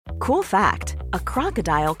Cool fact, a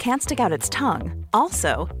crocodile can't stick out its tongue.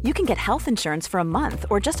 Also, you can get health insurance for a month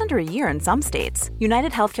or just under a year in some states.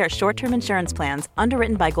 United Healthcare short-term insurance plans,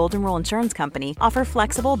 underwritten by Golden Rule Insurance Company, offer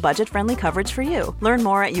flexible, budget-friendly coverage for you. Learn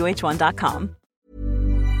more at uh1.com.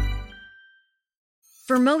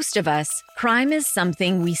 For most of us, crime is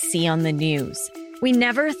something we see on the news. We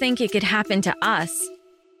never think it could happen to us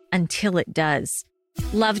until it does.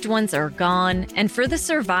 Loved ones are gone, and for the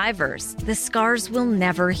survivors, the scars will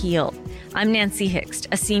never heal. I'm Nancy Hixt,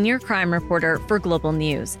 a senior crime reporter for Global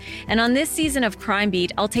News. And on this season of Crime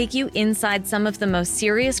Beat, I'll take you inside some of the most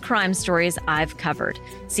serious crime stories I've covered.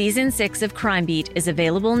 Season 6 of Crime Beat is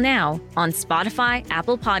available now on Spotify,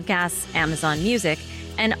 Apple Podcasts, Amazon Music,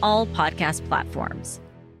 and all podcast platforms.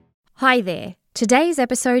 Hi there. Today's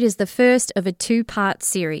episode is the first of a two-part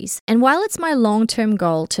series, and while it's my long-term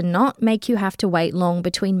goal to not make you have to wait long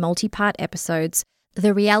between multi-part episodes,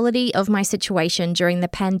 the reality of my situation during the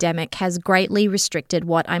pandemic has greatly restricted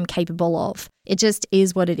what I'm capable of. It just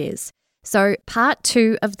is what it is. So part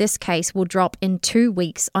 2 of this case will drop in 2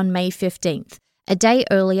 weeks on May 15th, a day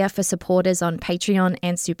earlier for supporters on Patreon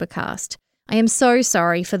and Supercast. I am so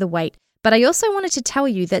sorry for the wait, but I also wanted to tell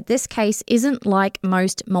you that this case isn't like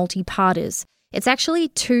most multi-parters. It's actually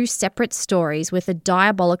 2 separate stories with a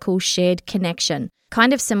diabolical shared connection,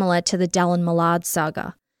 kind of similar to the Dallin Millard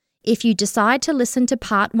saga. If you decide to listen to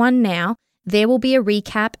part 1 now, there will be a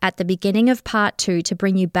recap at the beginning of part 2 to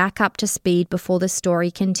bring you back up to speed before the story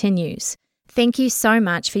continues. Thank you so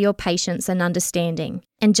much for your patience and understanding.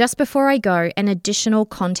 And just before I go, an additional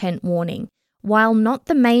content warning. While not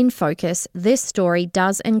the main focus, this story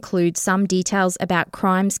does include some details about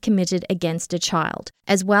crimes committed against a child,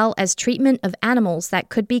 as well as treatment of animals that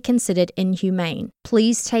could be considered inhumane.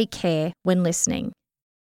 Please take care when listening.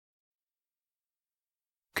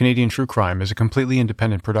 Canadian True Crime is a completely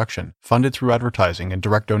independent production, funded through advertising and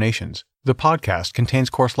direct donations. The podcast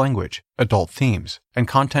contains coarse language, adult themes, and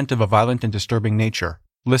content of a violent and disturbing nature.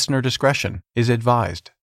 Listener discretion is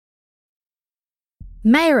advised.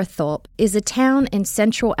 Mayerthorpe is a town in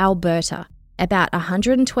central Alberta, about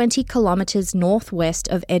 120 kilometres northwest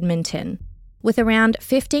of Edmonton. With around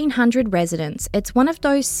 1,500 residents, it's one of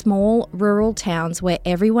those small rural towns where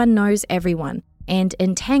everyone knows everyone, and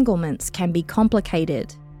entanglements can be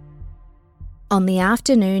complicated. On the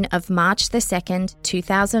afternoon of March the 2nd,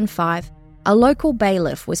 2005, a local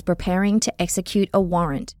bailiff was preparing to execute a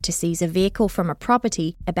warrant to seize a vehicle from a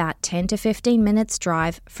property about 10 to 15 minutes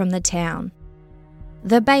drive from the town.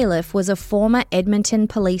 The bailiff was a former Edmonton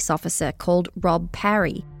police officer called Rob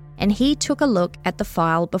Parry, and he took a look at the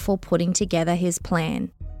file before putting together his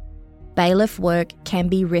plan. Bailiff work can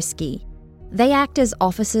be risky. They act as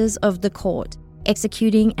officers of the court,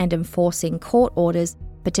 executing and enforcing court orders,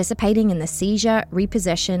 participating in the seizure,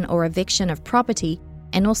 repossession or eviction of property,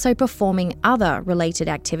 and also performing other related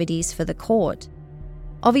activities for the court.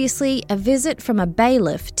 Obviously, a visit from a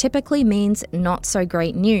bailiff typically means not so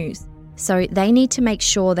great news, so they need to make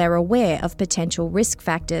sure they're aware of potential risk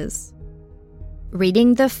factors.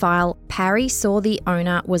 Reading the file, Parry saw the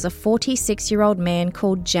owner was a 46-year-old man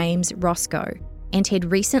called James Roscoe, and he'd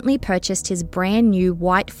recently purchased his brand new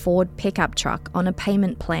white Ford pickup truck on a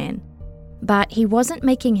payment plan. But he wasn't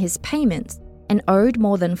making his payments and owed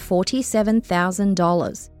more than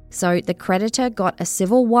 $47,000, so the creditor got a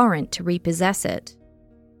civil warrant to repossess it.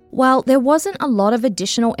 While there wasn't a lot of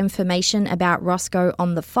additional information about Roscoe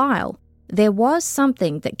on the file, there was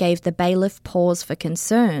something that gave the bailiff pause for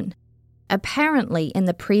concern. Apparently, in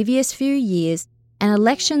the previous few years, an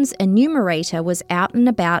elections enumerator was out and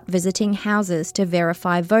about visiting houses to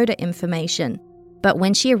verify voter information. But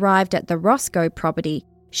when she arrived at the Roscoe property,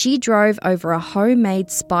 she drove over a homemade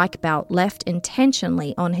spike belt left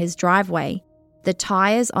intentionally on his driveway. The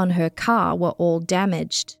tyres on her car were all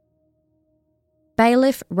damaged.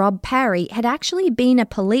 Bailiff Rob Parry had actually been a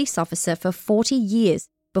police officer for 40 years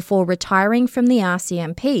before retiring from the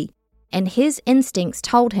RCMP, and his instincts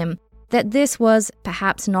told him that this was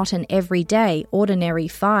perhaps not an everyday, ordinary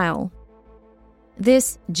file.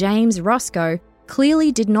 This James Roscoe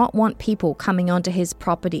clearly did not want people coming onto his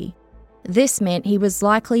property. This meant he was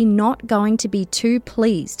likely not going to be too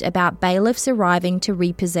pleased about bailiffs arriving to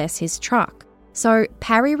repossess his truck. So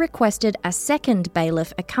Parry requested a second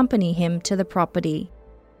bailiff accompany him to the property.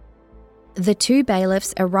 The 2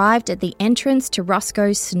 bailiffs arrived at the entrance to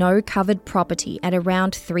Roscoe's snow-covered property at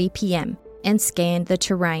around 3 p.m. and scanned the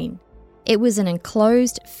terrain. It was an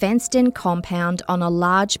enclosed, fenced-in compound on a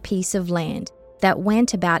large piece of land that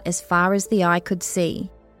went about as far as the eye could see.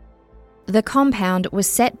 The compound was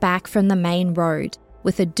set back from the main road,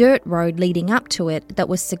 with a dirt road leading up to it that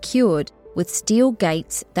was secured with steel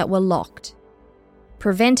gates that were locked.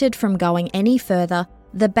 Prevented from going any further,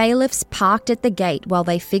 the bailiffs parked at the gate while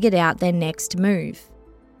they figured out their next move.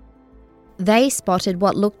 They spotted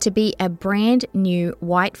what looked to be a brand new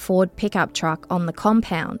white Ford pickup truck on the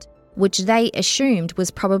compound, which they assumed was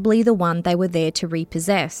probably the one they were there to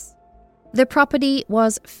repossess. The property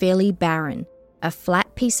was fairly barren, a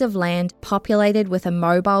flat piece of land populated with a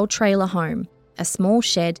mobile trailer home, a small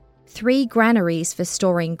shed, 3 granaries for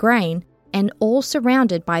storing grain, and all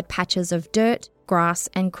surrounded by patches of dirt, grass,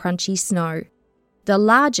 and crunchy snow. The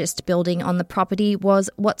largest building on the property was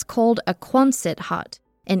what's called a Quonset hut,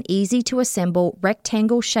 an easy-to-assemble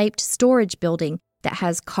rectangle-shaped storage building that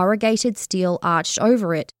has corrugated steel arched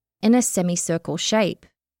over it in a semicircle shape.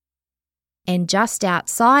 And just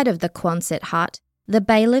outside of the Quonset hut, the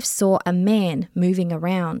bailiffs saw a man moving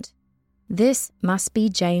around. This must be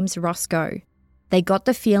James Roscoe. They got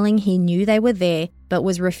the feeling he knew they were there but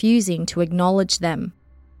was refusing to acknowledge them.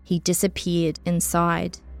 He disappeared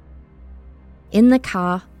inside. In the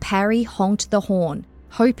car, Parry honked the horn,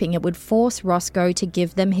 hoping it would force Roscoe to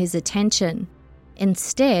give them his attention.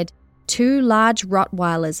 Instead, 2 large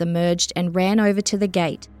Rottweilers emerged and ran over to the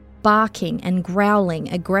gate, barking and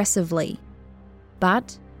growling aggressively.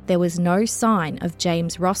 But there was no sign of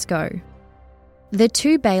James Roscoe. The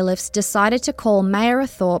 2 bailiffs decided to call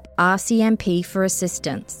Mayerthorpe RCMP for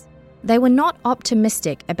assistance. They were not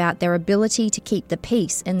optimistic about their ability to keep the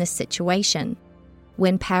peace in this situation.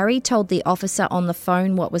 When Parry told the officer on the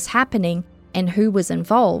phone what was happening and who was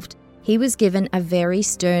involved, he was given a very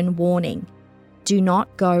stern warning. Do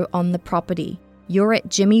not go on the property. You're at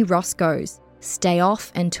Jimmy Roscoe's. Stay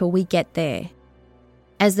off until we get there.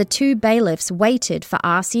 As the 2 bailiffs waited for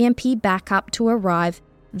RCMP backup to arrive,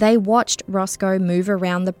 they watched Roscoe move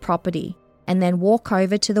around the property and then walk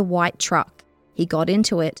over to the white truck. He got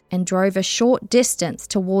into it and drove a short distance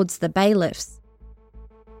towards the bailiffs.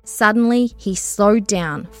 Suddenly, he slowed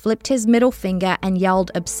down, flipped his middle finger and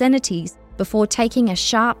yelled obscenities before taking a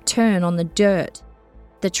sharp turn on the dirt.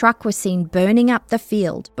 The truck was seen burning up the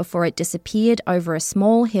field before it disappeared over a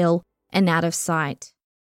small hill and out of sight.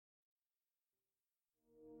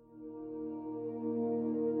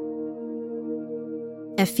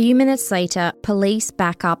 A few minutes later, police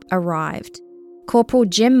backup arrived. Corporal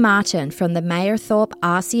Jim Martin from the Mayerthorpe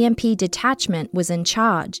RCMP detachment was in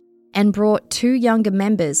charge and brought 2 younger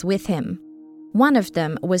members with him. One of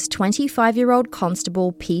them was 25-year-old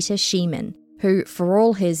Constable Peter Sheeman, who, for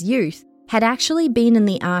all his youth, had actually been in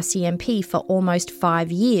the RCMP for almost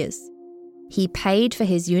 5 years. He paid for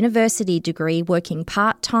his university degree working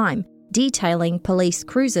part-time, detailing police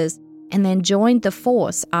cruisers, and then joined the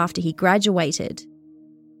force after he graduated.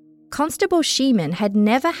 Constable Sheeman had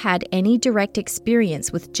never had any direct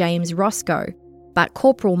experience with James Roscoe, but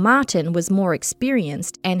Corporal Martin was more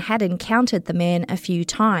experienced and had encountered the man a few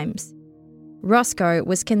times. Roscoe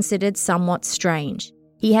was considered somewhat strange.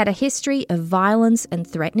 He had a history of violence and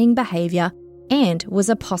threatening behaviour and was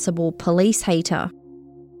a possible police hater.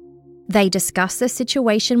 They discussed the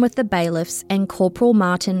situation with the bailiffs and Corporal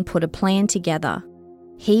Martin put a plan together.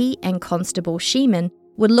 He and Constable Sheeman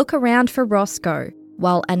would look around for Roscoe,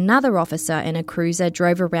 while another officer in a cruiser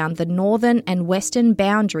drove around the northern and western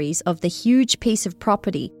boundaries of the huge piece of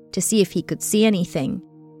property to see if he could see anything.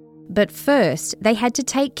 But first, they had to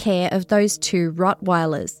take care of those 2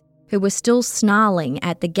 Rottweilers, who were still snarling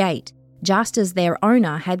at the gate, just as their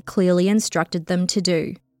owner had clearly instructed them to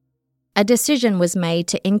do. A decision was made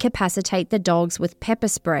to incapacitate the dogs with pepper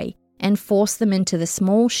spray and force them into the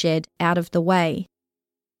small shed out of the way.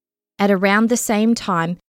 At around the same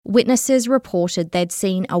time, witnesses reported they'd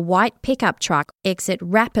seen a white pickup truck exit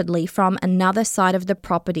rapidly from another side of the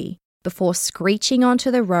property before screeching onto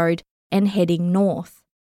the road and heading north.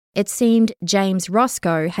 It seemed James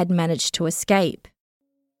Roscoe had managed to escape.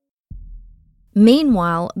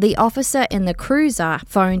 Meanwhile, the officer in the cruiser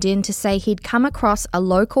phoned in to say he'd come across a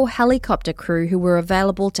local helicopter crew who were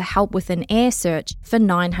available to help with an air search for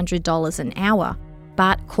 $900 an hour,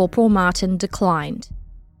 but Corporal Martin declined.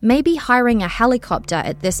 Maybe hiring a helicopter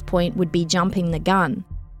at this point would be jumping the gun.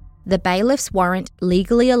 The bailiff's warrant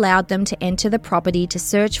legally allowed them to enter the property to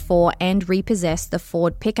search for and repossess the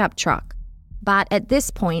Ford pickup truck. But at this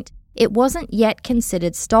point, it wasn't yet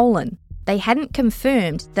considered stolen. They hadn't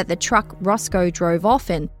confirmed that the truck Roscoe drove off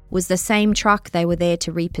in was the same truck they were there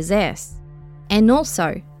to repossess. And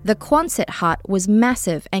also, the Quonset hut was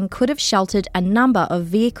massive and could have sheltered a number of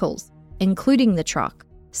vehicles, including the truck.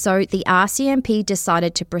 So the RCMP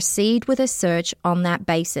decided to proceed with a search on that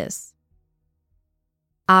basis.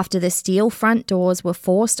 After the steel front doors were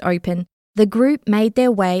forced open, the group made their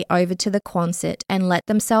way over to the Quonset and let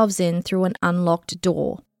themselves in through an unlocked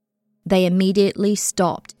door. They immediately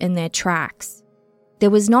stopped in their tracks. There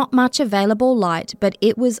was not much available light, but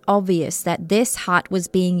it was obvious that this hut was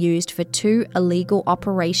being used for two illegal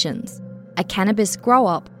operations: a cannabis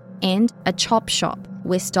grow-up and a chop shop,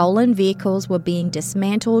 where stolen vehicles were being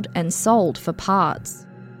dismantled and sold for parts.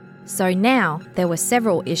 So now there were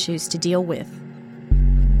several issues to deal with.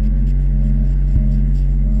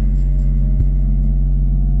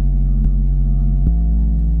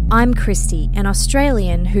 I'm Christy, an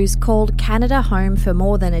Australian who's called Canada home for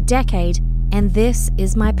more than a decade, and this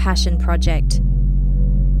is my passion project.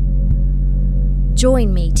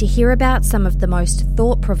 Join me to hear about some of the most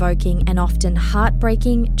thought-provoking and often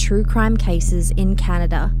heartbreaking true crime cases in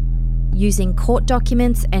Canada. Using court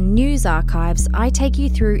documents and news archives, I take you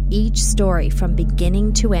through each story from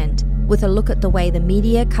beginning to end, with a look at the way the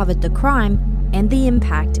media covered the crime and the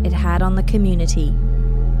impact it had on the community.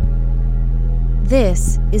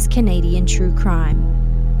 This is Canadian True Crime.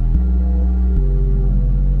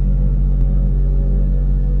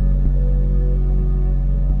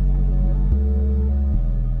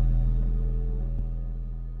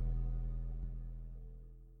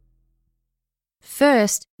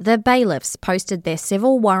 First, the bailiffs posted their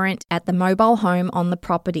civil warrant at the mobile home on the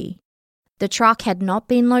property. The truck had not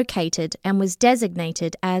been located and was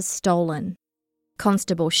designated as stolen.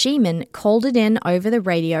 Constable Sheeman called it in over the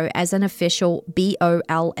radio as an official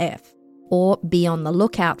BOLF, or be on the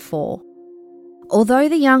lookout for. Although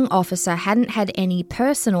the young officer hadn't had any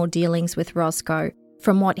personal dealings with Roscoe,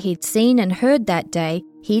 from what he'd seen and heard that day,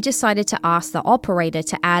 he decided to ask the operator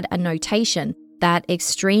to add a notation that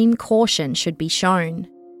extreme caution should be shown.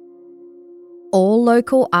 All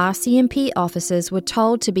local RCMP officers were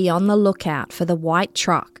told to be on the lookout for the white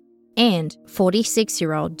truck and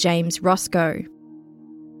 46-year-old James Roscoe.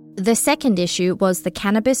 The second issue was the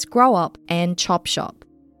cannabis grow-up and chop shop.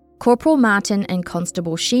 Corporal Martin and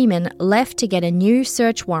Constable Sheeman left to get a new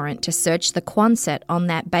search warrant to search the Quonset on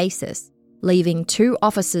that basis, leaving two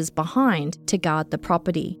officers behind to guard the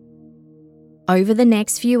property. Over the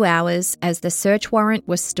next few hours, as the search warrant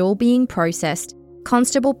was still being processed,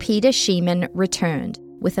 Constable Peter Sheeman returned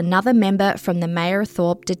with another member from the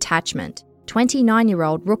Mayerthorpe detachment,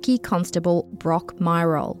 29-year-old rookie constable Brock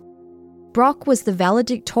Myrell. Brock was the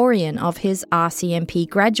valedictorian of his RCMP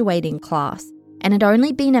graduating class and had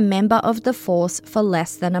only been a member of the force for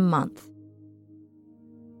less than a month.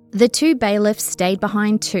 The two bailiffs stayed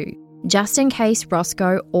behind too, just in case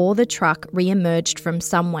Roscoe or the truck re-emerged from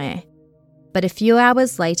somewhere. But a few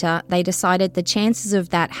hours later, they decided the chances of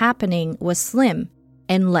that happening were slim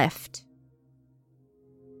and left.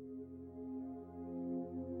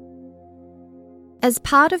 As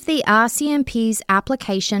part of the RCMP's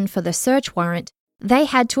application for the search warrant, they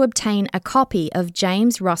had to obtain a copy of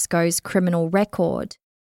James Roscoe's criminal record.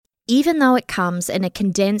 Even though it comes in a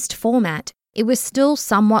condensed format, it was still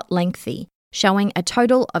somewhat lengthy, showing a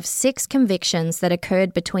total of 6 convictions that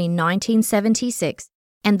occurred between 1976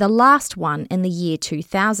 and the last one in the year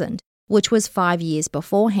 2000, which was 5 years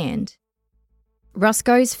beforehand.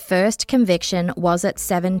 Roscoe's first conviction was at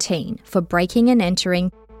 17 for breaking and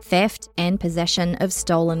entering, theft and possession of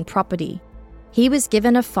stolen property. He was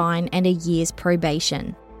given a fine and a year's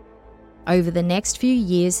probation. Over the next few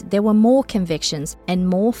years, there were more convictions and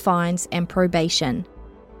more fines and probation.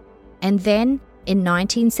 And then, in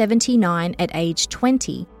 1979, at age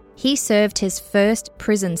 20, he served his first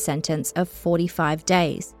prison sentence of 45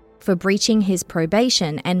 days for breaching his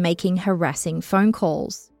probation and making harassing phone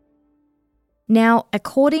calls. Now,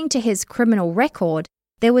 according to his criminal record,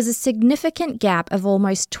 there was a significant gap of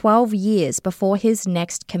almost 12 years before his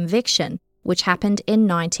next conviction, which happened in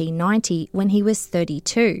 1990 when he was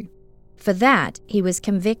 32. For that, he was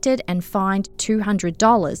convicted and fined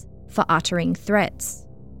 $200 for uttering threats.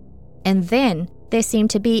 And then there seemed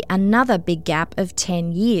to be another big gap of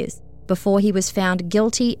 10 years before he was found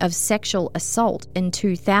guilty of sexual assault in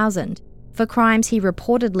 2000 for crimes he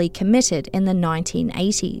reportedly committed in the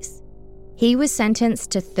 1980s. He was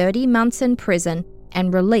sentenced to 30 months in prison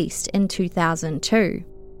and released in 2002.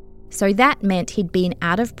 So that meant he'd been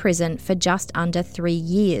out of prison for just under 3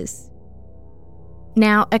 years.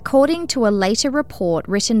 Now, according to a later report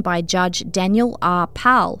written by Judge Daniel R.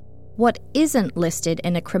 Powell, what isn't listed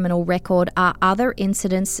in a criminal record are other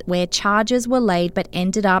incidents where charges were laid but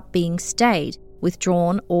ended up being stayed,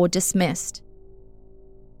 withdrawn, or dismissed.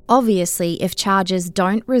 Obviously, if charges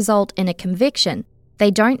don't result in a conviction, they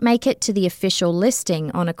don't make it to the official listing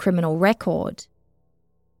on a criminal record.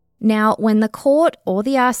 Now, when the court or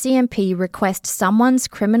the RCMP request someone's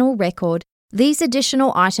criminal record, these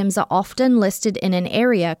additional items are often listed in an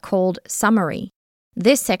area called summary.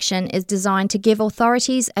 This section is designed to give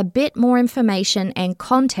authorities a bit more information and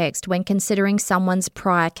context when considering someone's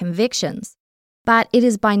prior convictions. but it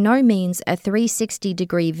is by no means a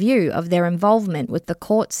 360-degree view of their involvement with the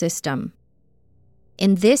court system.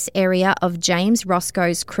 In this area of James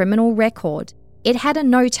Roscoe's criminal record, it had a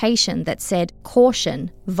notation that said "Caution,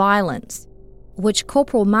 Violence," which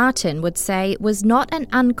Corporal Martin would say was not an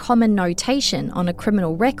uncommon notation on a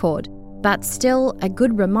criminal record, but still a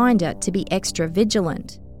good reminder to be extra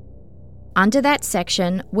vigilant. Under that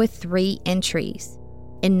section were 3 entries.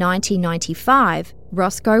 In 1995,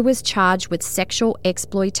 Roscoe was charged with sexual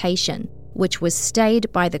exploitation, which was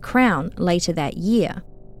stayed by the Crown later that year.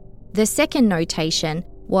 The second notation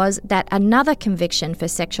was that another conviction for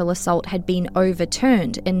sexual assault had been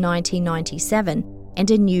overturned in 1997 and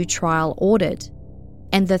a new trial ordered.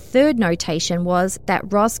 And the third notation was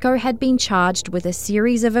that Roscoe had been charged with a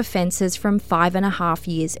series of offences from 5.5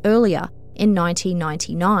 years earlier, in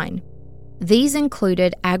 1999. These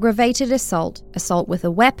included aggravated assault, assault with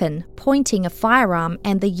a weapon, pointing a firearm,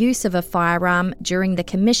 and the use of a firearm during the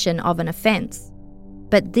commission of an offence.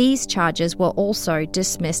 But these charges were also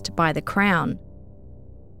dismissed by the Crown.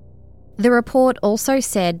 The report also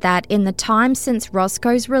said that in the time since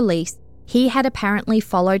Roscoe's release, he had apparently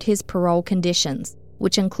followed his parole conditions,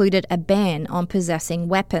 which included a ban on possessing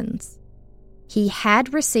weapons. He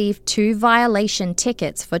had received 2 violation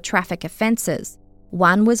tickets for traffic offences.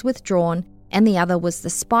 One was withdrawn, and the other was the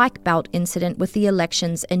spike belt incident with the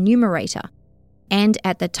elections enumerator. And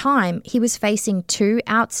at the time, he was facing 2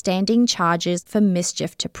 outstanding charges for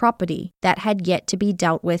mischief to property that had yet to be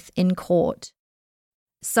dealt with in court.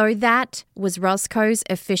 So that was Roscoe's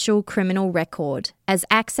official criminal record, as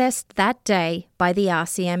accessed that day by the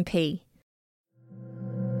RCMP.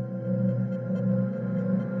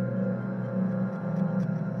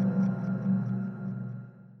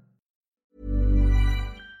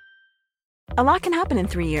 A lot can happen in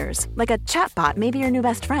 3 years, like a chatbot may be your new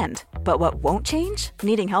best friend. But what won't change?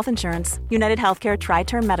 Needing health insurance. United Healthcare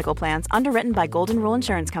Tri-Term Medical Plans, underwritten by Golden Rule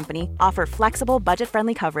Insurance Company, offer flexible,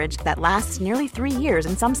 budget-friendly coverage that lasts nearly 3 years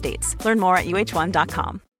in some states. Learn more at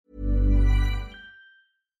uh1.com.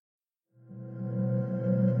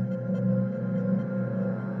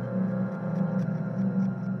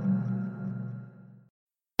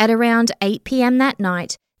 At around 8 p.m. that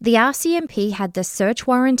night, the RCMP had the search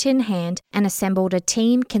warrant in hand and assembled a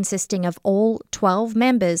team consisting of all 12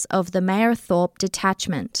 members of the Mayerthorpe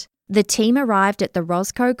detachment. The team arrived at the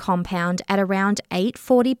Roscoe compound at around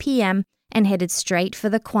 8:40 p.m. and headed straight for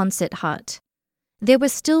the Quonset hut. There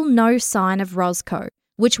was still no sign of Roscoe,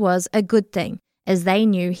 which was a good thing, as they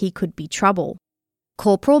knew he could be trouble.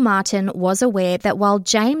 Corporal Martin was aware that while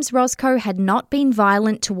James Roscoe had not been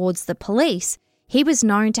violent towards the police, he was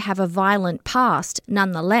known to have a violent past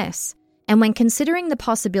nonetheless, and when considering the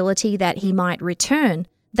possibility that he might return,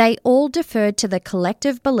 they all deferred to the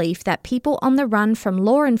collective belief that people on the run from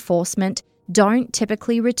law enforcement don't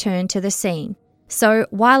typically return to the scene. So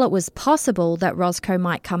while it was possible that Roscoe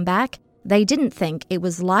might come back, they didn't think it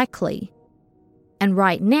was likely. And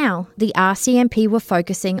right now, the RCMP were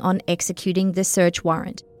focusing on executing the search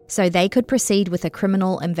warrant, so they could proceed with a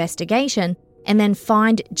criminal investigation and then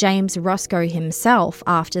find James Roscoe himself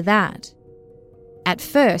after that. At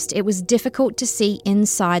first, it was difficult to see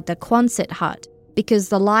inside the Quonset hut because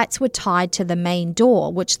the lights were tied to the main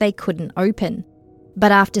door, which they couldn't open.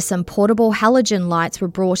 But after some portable halogen lights were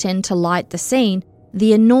brought in to light the scene,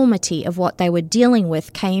 the enormity of what they were dealing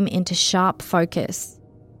with came into sharp focus.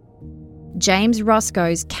 James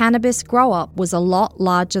Roscoe's cannabis grow-up was a lot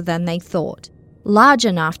larger than they thought, large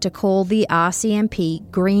enough to call the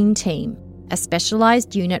RCMP Green Team, a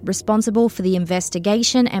specialised unit responsible for the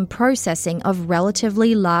investigation and processing of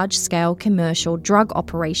relatively large-scale commercial drug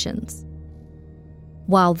operations.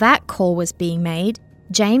 While that call was being made,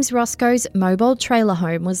 James Roscoe's mobile trailer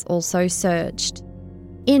home was also searched.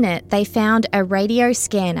 In it, they found a radio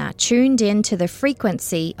scanner tuned in to the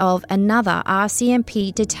frequency of another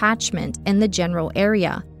RCMP detachment in the general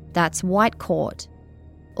area, that's Whitecourt.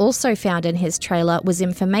 Also found in his trailer was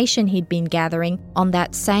information he'd been gathering on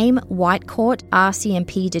that same Whitecourt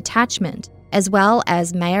RCMP detachment, as well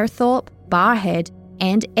as Mayerthorpe, Barhead,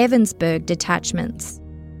 and Evansburg detachments.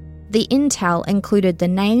 The intel included the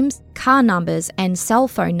names, car numbers, and cell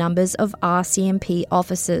phone numbers of RCMP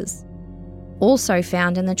officers. Also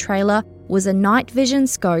found in the trailer was a night vision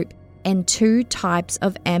scope and 2 types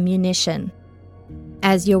of ammunition.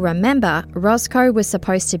 As you'll remember, Roscoe was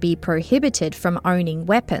supposed to be prohibited from owning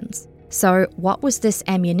weapons, so what was this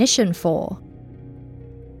ammunition for?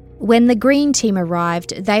 When the Green Team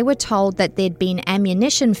arrived, they were told that there'd been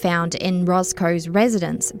ammunition found in Roscoe's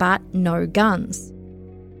residence, but no guns.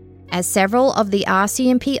 As several of the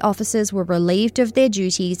RCMP officers were relieved of their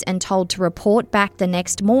duties and told to report back the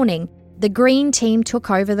next morning, The green team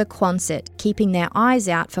took over the Quonset, keeping their eyes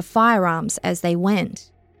out for firearms as they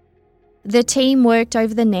went. The team worked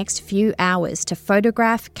over the next few hours to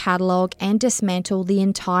photograph, catalogue and dismantle the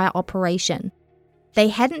entire operation. They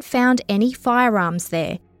hadn't found any firearms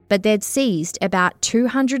there, but they'd seized about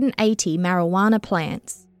 280 marijuana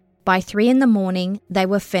plants. By 3 a.m, they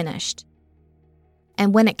were finished.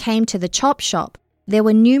 And when it came to the chop shop, there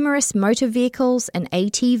were numerous motor vehicles, an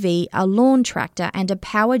ATV, a lawn tractor and a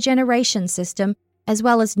power generation system, as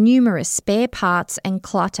well as numerous spare parts and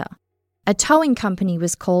clutter. A towing company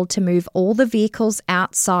was called to move all the vehicles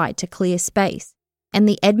outside to clear space, and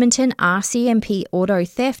the Edmonton RCMP Auto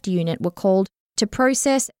Theft Unit were called to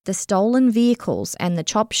process the stolen vehicles and the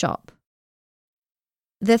chop shop.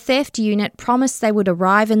 The theft unit promised they would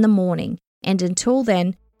arrive in the morning, and until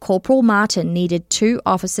then, Corporal Martin needed 2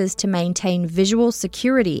 officers to maintain visual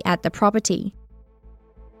security at the property.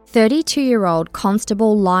 32-year-old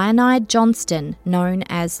Constable Leonide Johnston, known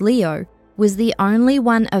as Leo, was the only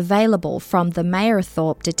one available from the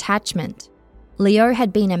Mayerthorpe detachment. Leo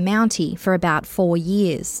had been a Mountie for about 4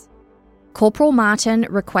 years. Corporal Martin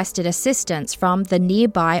requested assistance from the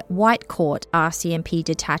nearby Whitecourt RCMP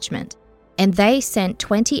detachment, and they sent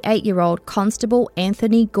 28-year-old Constable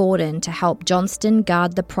Anthony Gordon to help Johnston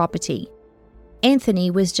guard the property. Anthony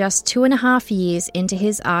was just 2.5 years into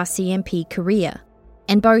his RCMP career,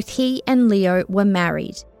 and both he and Leo were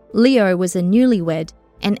married. Leo was a newlywed,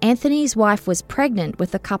 and Anthony's wife was pregnant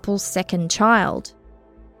with the couple's second child.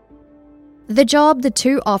 The job the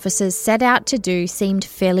 2 officers set out to do seemed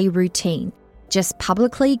fairly routine. Just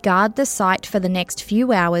publicly guard the site for the next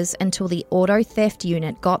few hours until the auto theft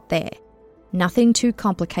unit got there. Nothing too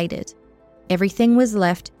complicated. Everything was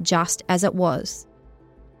left just as it was.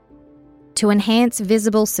 To enhance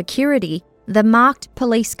visible security, the marked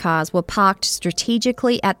police cars were parked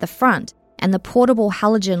strategically at the front and the portable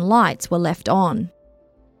halogen lights were left on.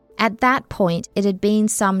 At that point, it had been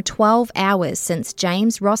some 12 hours since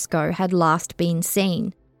James Roscoe had last been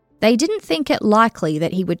seen. They didn't think it likely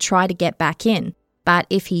that he would try to get back in, but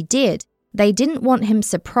if he did, they didn't want him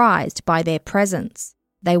surprised by their presence.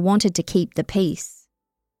 They wanted to keep the peace.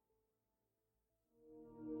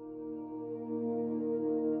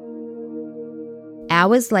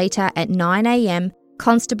 Hours later at 9 a.m,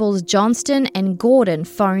 Constables Johnston and Gordon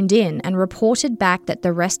phoned in and reported back that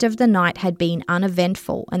the rest of the night had been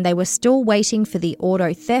uneventful and they were still waiting for the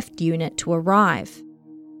auto theft unit to arrive.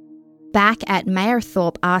 Back at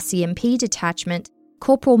Mayerthorpe RCMP detachment,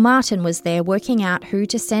 Corporal Martin was there working out who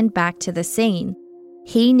to send back to the scene.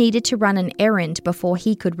 He needed to run an errand before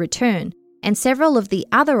he could return, and several of the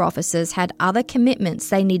other officers had other commitments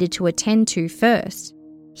they needed to attend to first.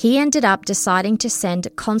 He ended up deciding to send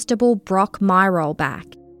Constable Brock Myrol back.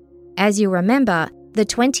 As you remember, the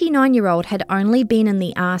 29-year-old had only been in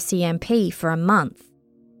the RCMP for a month.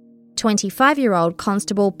 25-year-old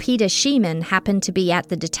Constable Peter Sheeman happened to be at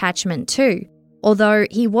the detachment too, although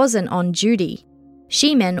he wasn't on duty.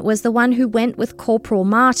 Sheeman was the one who went with Corporal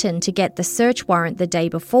Martin to get the search warrant the day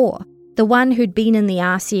before, the one who'd been in the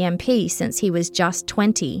RCMP since he was just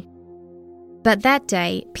 20. But that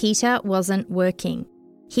day, Peter wasn't working.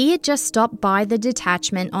 He had just stopped by the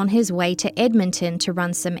detachment on his way to Edmonton to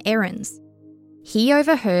run some errands. He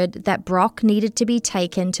overheard that Brock needed to be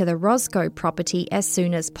taken to the Roscoe property as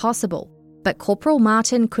soon as possible, but Corporal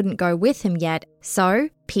Martin couldn't go with him yet, so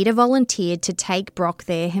Peter volunteered to take Brock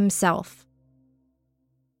there himself.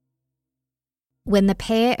 When the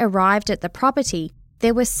pair arrived at the property,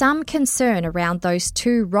 there was some concern around those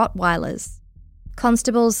 2 Rottweilers.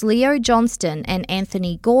 Constables Leo Johnston and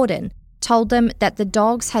Anthony Gordon told them that the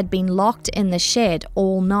dogs had been locked in the shed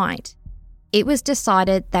all night. It was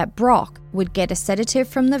decided that Brock would get a sedative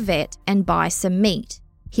from the vet and buy some meat.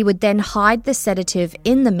 He would then hide the sedative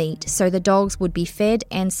in the meat so the dogs would be fed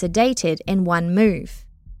and sedated in one move.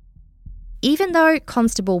 Even though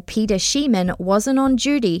Constable Peter Sheeman wasn't on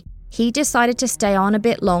duty, he decided to stay on a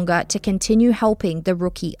bit longer to continue helping the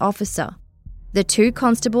rookie officer. The 2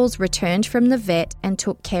 constables returned from the vet and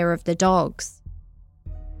took care of the dogs.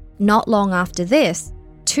 Not long after this,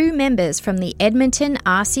 2 members from the Edmonton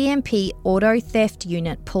RCMP Auto Theft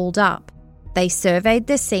Unit pulled up. They surveyed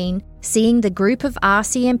the scene, seeing the group of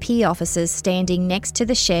RCMP officers standing next to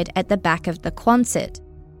the shed at the back of the Quonset.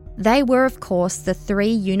 They were, of course, the 3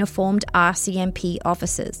 uniformed RCMP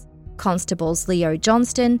officers, Constables Leo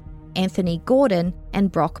Johnston, Anthony Gordon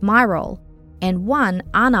and Brock Myrol, and 1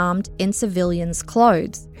 unarmed in civilian's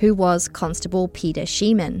clothes, who was Constable Peter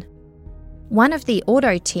Sheeman. One of the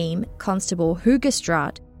auto team, Constable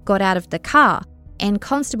Hugestrad, got out of the car, and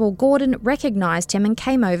Constable Gordon recognised him and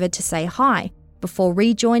came over to say hi, before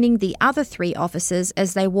rejoining the other 3 officers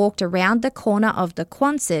as they walked around the corner of the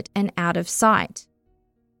Quonset and out of sight.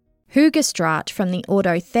 Hoogerstraat from the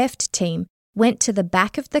auto theft team went to the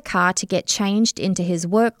back of the car to get changed into his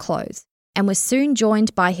work clothes and was soon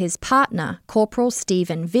joined by his partner, Corporal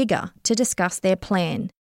Stephen Vigor, to discuss their plan.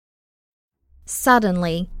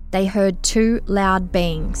 Suddenly, they heard 2 loud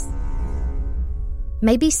bangs.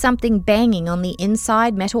 Maybe something banging on the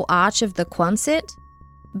inside metal arch of the Quonset?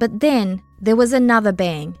 But then there was another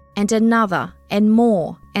bang, and another, and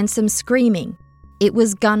more, and some screaming. It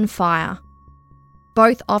was gunfire.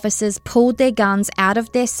 Both officers pulled their guns out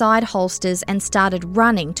of their side holsters and started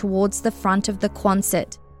running towards the front of the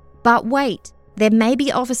Quonset. But wait, there may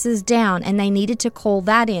be officers down and they needed to call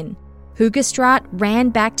that in. Hoogerstraat ran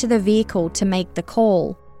back to the vehicle to make the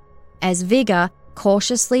call. As Vigor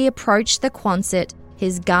cautiously approached the Quonset,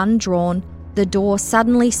 his gun drawn, the door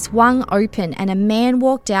suddenly swung open and a man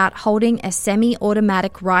walked out holding a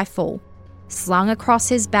semi-automatic rifle. Slung across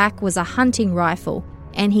his back was a hunting rifle,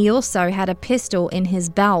 and he also had a pistol in his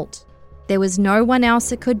belt. There was no one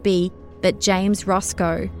else it could be but James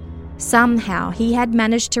Roscoe. Somehow he had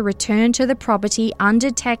managed to return to the property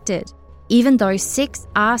undetected, even though 6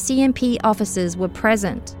 RCMP officers were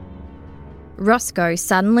present. Roscoe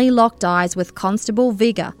suddenly locked eyes with Constable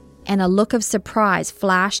Vigor, and a look of surprise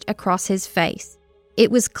flashed across his face.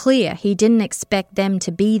 It was clear he didn't expect them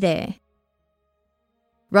to be there.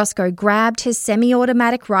 Roscoe grabbed his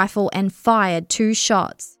semi-automatic rifle and fired 2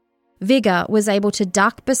 shots. Vigor was able to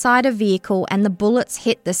duck beside a vehicle and the bullets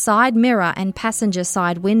hit the side mirror and passenger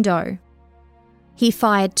side window. He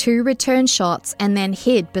fired 2 return shots and then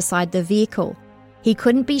hid beside the vehicle. He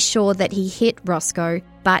couldn't be sure that he hit Roscoe,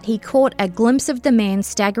 but he caught a glimpse of the man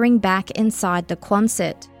staggering back inside the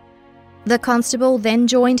Quonset. The constable then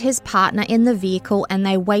joined his partner in the vehicle and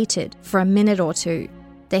they waited for a minute or 2.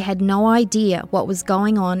 They had no idea what was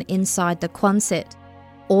going on inside the Quonset.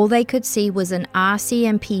 All they could see was an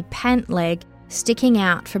RCMP pant leg sticking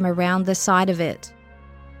out from around the side of it.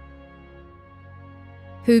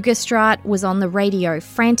 Hoogerstraat was on the radio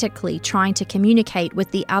frantically trying to communicate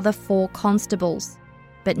with the other 4 constables,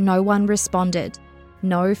 but no one responded.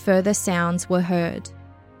 No further sounds were heard.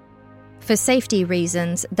 For safety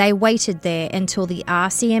reasons, they waited there until the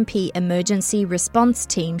RCMP emergency response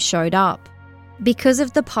team showed up. Because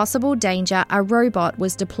of the possible danger, a robot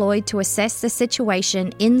was deployed to assess the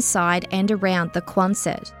situation inside and around the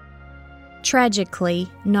Quonset. Tragically,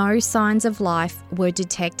 no signs of life were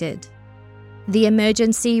detected. The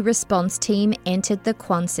emergency response team entered the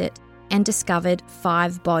Quonset and discovered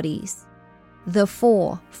 5 bodies. The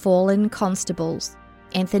 4 fallen constables: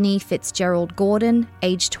 Anthony Fitzgerald Gordon,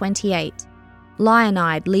 age 28,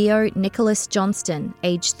 Leonide Leo Nicholas Johnston,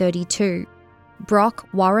 age 32, Brock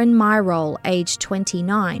Warren Myrole, age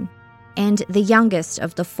 29, and the youngest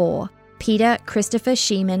of the 4, Peter Christopher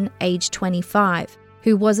Sheeman, age 25,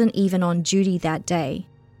 who wasn't even on duty that day.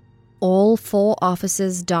 All 4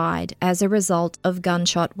 officers died as a result of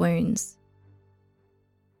gunshot wounds.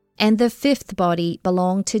 And the 5th body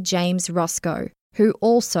belonged to James Roscoe, who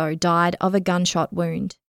also died of a gunshot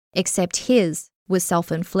wound, except his was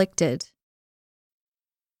self-inflicted.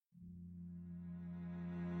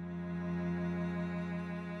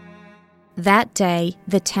 That day,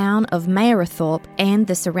 the town of Mayerthorpe and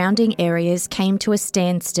the surrounding areas came to a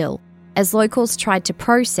standstill as locals tried to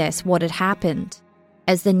process what had happened.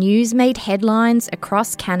 As the news made headlines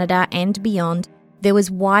across Canada and beyond, there was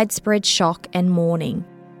widespread shock and mourning.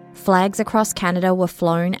 Flags across Canada were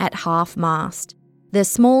flown at half-mast. The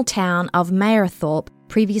small town of Mayerthorpe,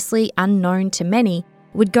 previously unknown to many,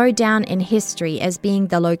 would go down in history as being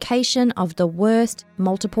the location of the worst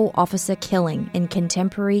multiple officer killing in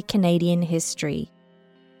contemporary Canadian history.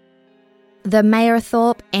 The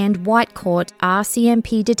Mayerthorpe and Whitecourt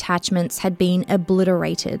RCMP detachments had been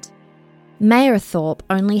obliterated. Mayerthorpe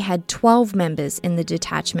only had 12 members in the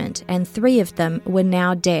detachment and 3 of them were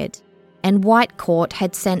now dead, and Whitecourt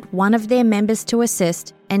had sent one of their members to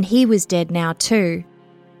assist and he was dead now too.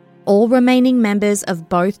 All remaining members of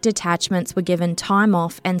both detachments were given time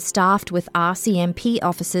off and staffed with RCMP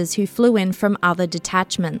officers who flew in from other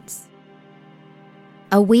detachments.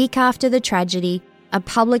 A week after the tragedy, a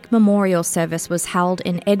public memorial service was held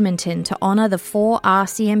in Edmonton to honour the 4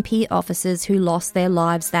 RCMP officers who lost their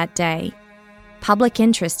lives that day. Public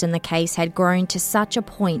interest in the case had grown to such a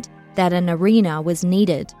point that an arena was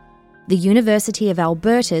needed, the University of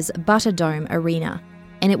Alberta's Butterdome Arena,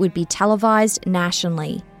 and it would be televised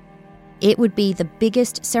nationally. It would be the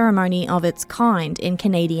biggest ceremony of its kind in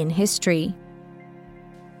Canadian history.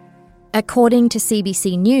 According to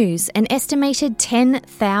CBC News, an estimated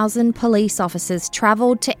 10,000 police officers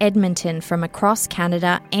travelled to Edmonton from across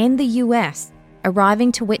Canada and the US,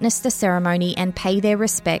 arriving to witness the ceremony and pay their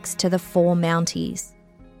respects to the four Mounties.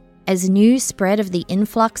 As news spread of the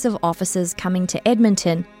influx of officers coming to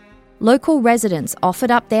Edmonton, local residents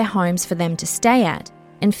offered up their homes for them to stay at.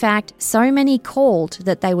 In fact, so many called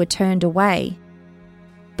that they were turned away.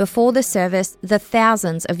 Before the service, the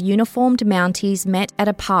thousands of uniformed Mounties met at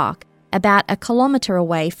a park about a kilometre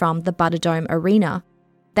away from the Butterdome Arena.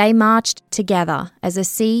 They marched together as a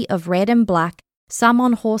sea of red and black, some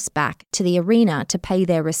on horseback, to the arena to pay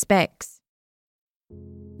their respects.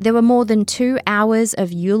 There were more than 2 hours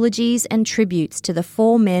of eulogies and tributes to the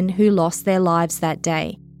four men who lost their lives that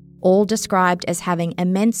day, all described as having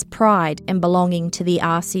immense pride in belonging to the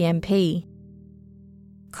RCMP.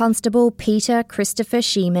 Constable Peter Christopher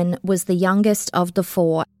Sheeman was the youngest of the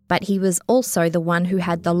four, but he was also the one who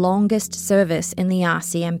had the longest service in the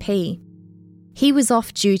RCMP. He was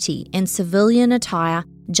off duty in civilian attire,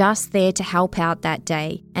 just there to help out that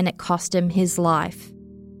day, and it cost him his life.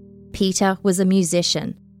 Peter was a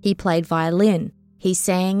musician. He played violin. He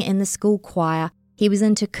sang in the school choir. He was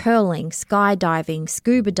into curling, skydiving,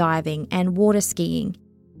 scuba diving, and water skiing.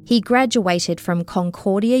 He graduated from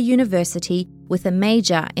Concordia University with a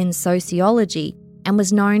major in sociology and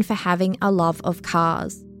was known for having a love of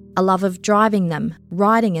cars, a love of driving them,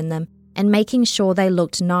 riding in them, and making sure they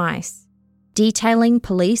looked nice. Detailing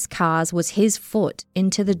police cars was his foot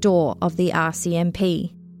into the door of the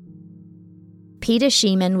RCMP. Peter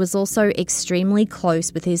Sheeman was also extremely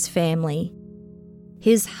close with his family.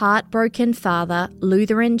 His heartbroken father,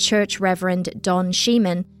 Lutheran Church Reverend Don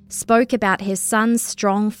Sheeman, spoke about his son's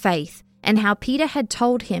strong faith and how Peter had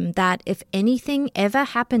told him that if anything ever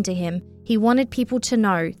happened to him, he wanted people to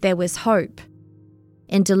know there was hope.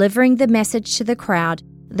 In delivering the message to the crowd,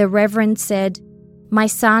 the Reverend said, "My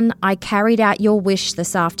son, I carried out your wish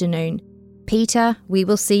this afternoon. Peter, we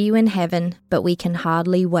will see you in heaven, but we can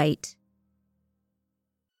hardly wait."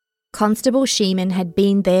 Constable Sheeman had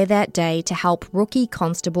been there that day to help rookie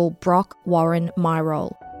constable Brock Warren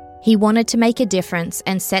Myrole. He wanted to make a difference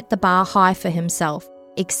and set the bar high for himself,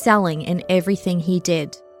 excelling in everything he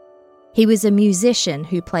did. He was a musician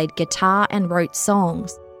who played guitar and wrote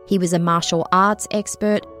songs. He was a martial arts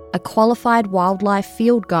expert, a qualified wildlife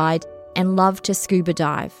field guide, and loved to scuba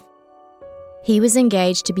dive. He was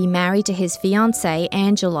engaged to be married to his fiancée,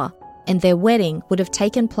 Angela, and their wedding would have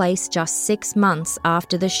taken place just 6 months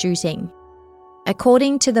after the shooting.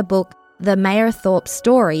 According to the book The Mayerthorpe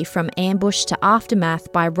Story From Ambush to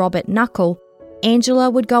Aftermath by Robert Knuckle, Angela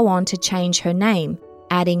would go on to change her name,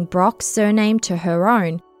 adding Brock's surname to her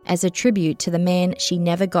own as a tribute to the man she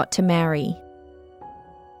never got to marry.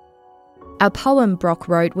 A poem Brock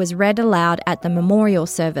wrote was read aloud at the memorial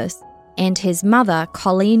service, and his mother,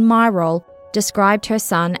 Colleen Myrole, described her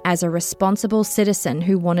son as a responsible citizen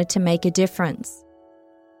who wanted to make a difference.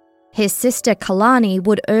 His sister Kalani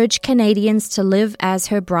would urge Canadians to live as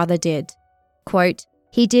her brother did. Quote,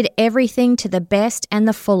 "He did everything to the best and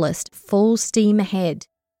the fullest, full steam ahead."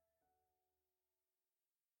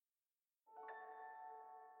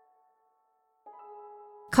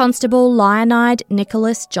 Constable Leonide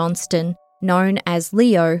Nicholas Johnston, known as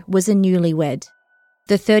Leo, was a newlywed.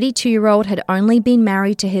 The 32-year-old had only been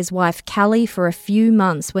married to his wife Callie for a few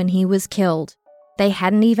months when he was killed. They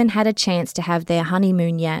hadn't even had a chance to have their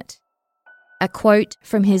honeymoon yet. A quote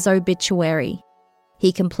from his obituary: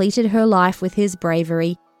 "He completed her life with his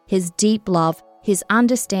bravery, his deep love, his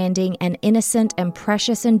understanding and innocent and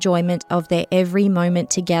precious enjoyment of their every moment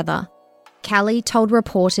together." Callie told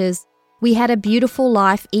reporters, "We had a beautiful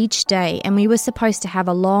life each day and we were supposed to have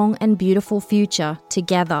a long and beautiful future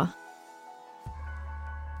together."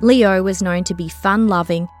 Leo was known to be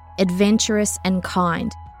fun-loving, adventurous and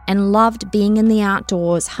kind, and loved being in the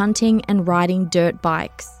outdoors hunting and riding dirt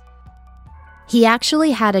bikes. He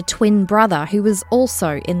actually had a twin brother who was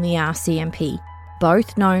also in the RCMP,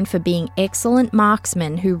 both known for being excellent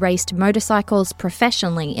marksmen who raced motorcycles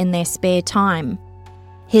professionally in their spare time.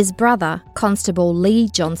 His brother, Constable Lee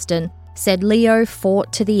Johnston, said Leo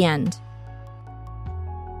fought to the end.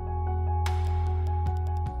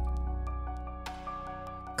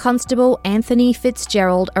 Constable Anthony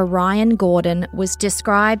Fitzgerald Orion Gordon was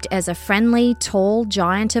described as a friendly, tall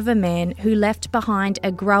giant of a man who left behind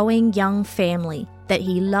a growing young family that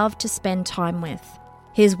he loved to spend time with.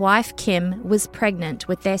 His wife Kim was pregnant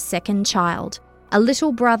with their second child, a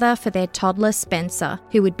little brother for their toddler Spencer,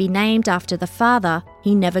 who would be named after the father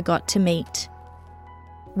he never got to meet.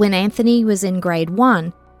 When Anthony was in grade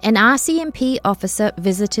 1, an RCMP officer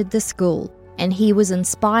visited the school, and he was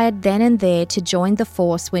inspired then and there to join the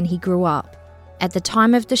force when he grew up. At the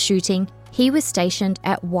time of the shooting, he was stationed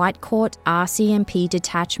at Whitecourt RCMP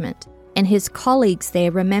detachment, and his colleagues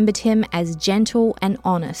there remembered him as gentle and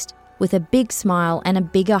honest, with a big smile and a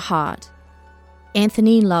bigger heart.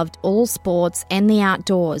 Anthony loved all sports and the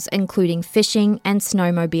outdoors, including fishing and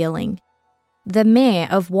snowmobiling. The mayor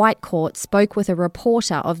of Whitecourt spoke with a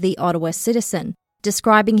reporter of the Ottawa Citizen,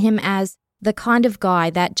 describing him as the kind of guy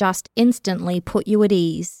that just instantly put you at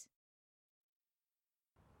ease.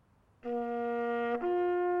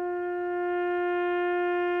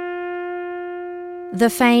 The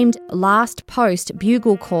famed Last Post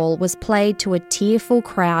bugle call was played to a tearful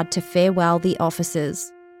crowd to farewell the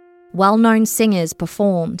officers. Well-known singers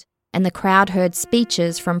performed, and the crowd heard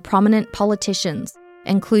speeches from prominent politicians,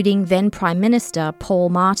 including then Prime Minister Paul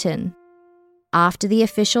Martin. After the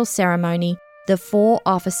official ceremony, the 4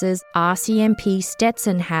 officers' RCMP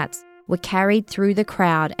Stetson hats were carried through the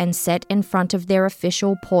crowd and set in front of their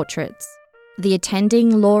official portraits. The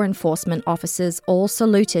attending law enforcement officers all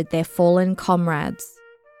saluted their fallen comrades.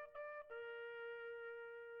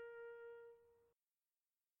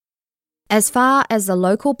 As far as the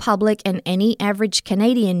local public and any average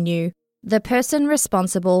Canadian knew, the person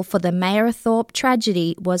responsible for the Mayerthorpe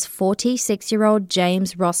tragedy was 46-year-old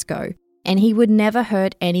James Roscoe, and he would never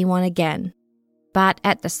hurt anyone again. But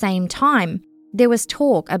at the same time, there was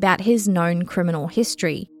talk about his known criminal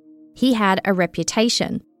history. He had a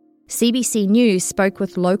reputation. CBC News spoke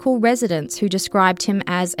with local residents who described him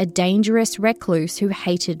as a dangerous recluse who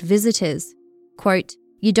hated visitors. Quote,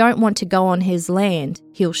 "You don't want to go on his land,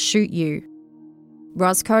 he'll shoot you."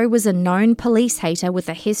 Roscoe was a known police hater with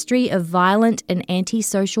a history of violent and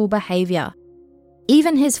antisocial behaviour.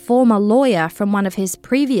 Even his former lawyer from one of his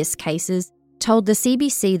previous cases told the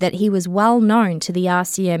CBC that he was well known to the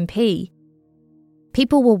RCMP.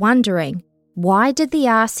 People were wondering, why did the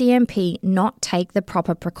RCMP not take the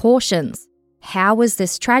proper precautions? How was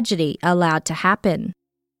this tragedy allowed to happen?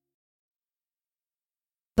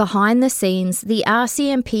 Behind the scenes, the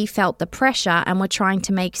RCMP felt the pressure and were trying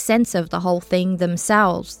to make sense of the whole thing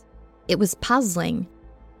themselves. It was puzzling.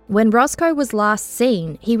 When Roscoe was last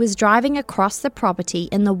seen, he was driving across the property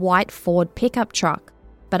in the white Ford pickup truck,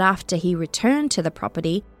 but after he returned to the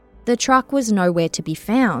property, the truck was nowhere to be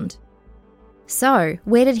found. So,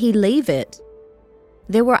 where did he leave it?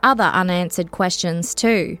 There were other unanswered questions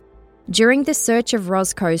too. During the search of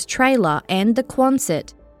Roscoe's trailer and the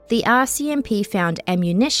Quonset, the RCMP found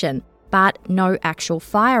ammunition, but no actual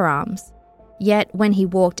firearms. Yet when he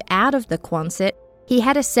walked out of the Quonset, he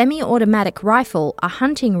had a semi-automatic rifle, a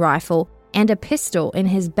hunting rifle, and a pistol in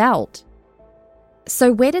his belt.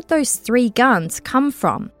 So where did those 3 guns come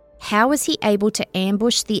from? How was he able to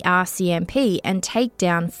ambush the RCMP and take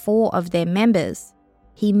down 4 of their members?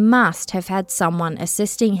 He must have had someone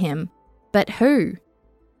assisting him. But who?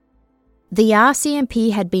 The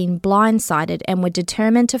RCMP had been blindsided and were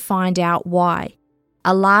determined to find out why.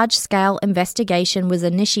 A large-scale investigation was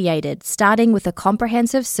initiated, starting with a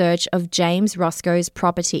comprehensive search of James Roscoe's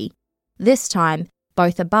property, this time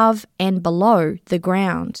both above and below the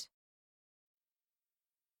ground.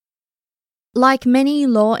 Like many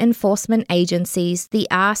law enforcement agencies, the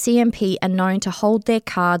RCMP are known to hold their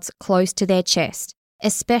cards close to their chest,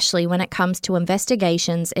 especially when it comes to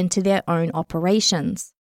investigations into their own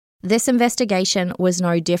operations. This investigation was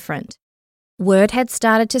no different. Word had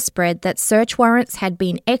started to spread that search warrants had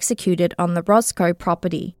been executed on the Roscoe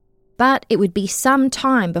property, but it would be some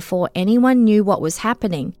time before anyone knew what was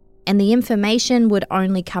happening, and the information would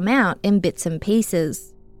only come out in bits and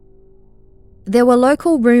pieces. There were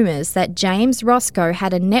local rumours that James Roscoe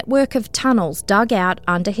had a network of tunnels dug out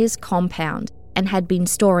under his compound and had been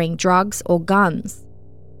storing drugs or guns.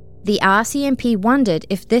 The RCMP wondered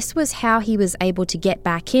if this was how he was able to get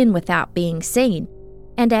back in without being seen,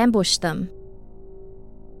 and ambush them.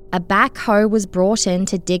 A backhoe was brought in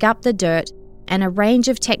to dig up the dirt, and a range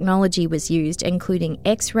of technology was used, including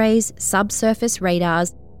X-rays, subsurface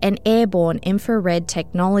radars, and airborne infrared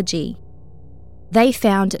technology. They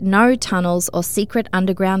found no tunnels or secret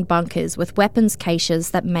underground bunkers with weapons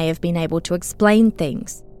caches that may have been able to explain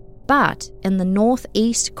things. But in the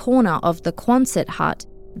northeast corner of the Quonset hut,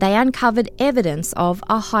 they uncovered evidence of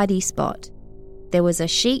a hidey spot. There was a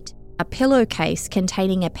sheet, a pillowcase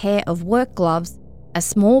containing a pair of work gloves, a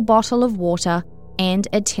small bottle of water, and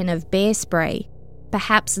a tin of bear spray.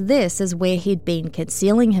 Perhaps this is where he'd been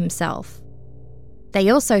concealing himself. They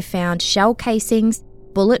also found shell casings,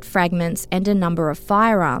 bullet fragments, and a number of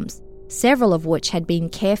firearms, several of which had been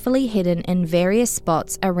carefully hidden in various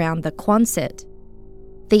spots around the Quonset.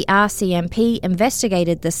 The RCMP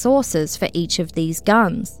investigated the sources for each of these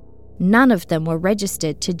guns. none of them were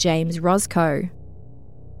registered to James Roscoe.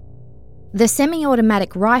 The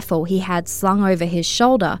semi-automatic rifle he had slung over his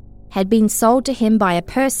shoulder had been sold to him by a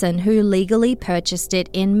person who legally purchased it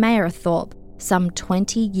in Mayerthorpe some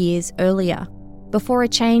 20 years earlier, before a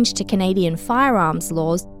change to Canadian firearms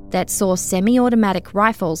laws that saw semi-automatic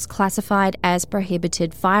rifles classified as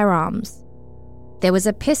prohibited firearms. There was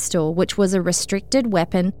a pistol which was a restricted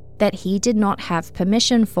weapon that he did not have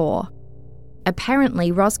permission for.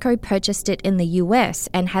 Apparently, Roscoe purchased it in the US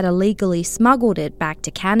and had illegally smuggled it back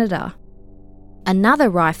to Canada. Another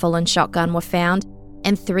rifle and shotgun were found,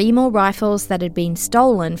 and 3 more rifles that had been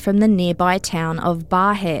stolen from the nearby town of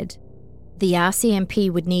Barhead. The RCMP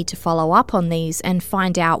would need to follow up on these and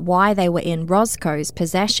find out why they were in Roscoe's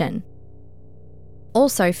possession.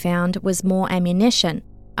 Also found was more ammunition,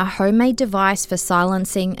 a homemade device for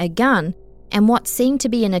silencing a gun, and what seemed to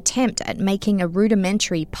be an attempt at making a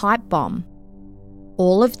rudimentary pipe bomb.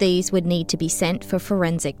 All of these would need to be sent for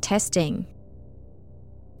forensic testing.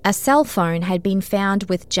 A cell phone had been found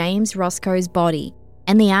with James Roscoe's body,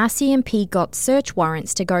 and the RCMP got search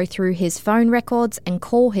warrants to go through his phone records and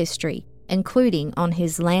call history, including on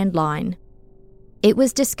his landline. It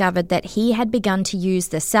was discovered that he had begun to use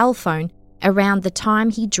the cell phone around the time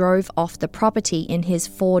he drove off the property in his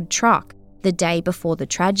Ford truck the day before the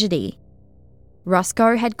tragedy.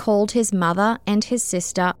 Roscoe had called his mother and his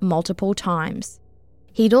sister multiple times.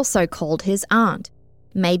 He'd also called his aunt.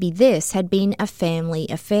 Maybe this had been a family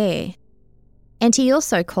affair. And he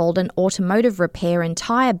also called an automotive repair and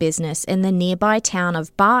tyre business in the nearby town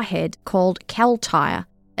of Barhead called Kell Tire,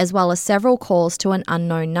 as well as several calls to an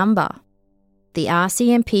unknown number. The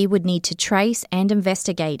RCMP would need to trace and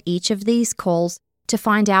investigate each of these calls to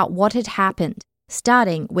find out what had happened,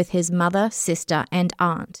 starting with his mother, sister, and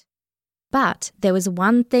aunt. But there was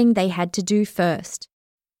one thing they had to do first.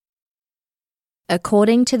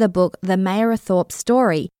 According to the book The Mayerthorpe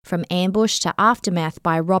Story, From Ambush to Aftermath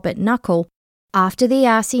by Robert Knuckle, after the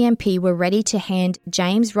RCMP were ready to hand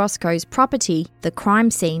James Roscoe's property, the crime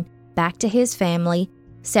scene, back to his family,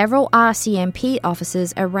 several RCMP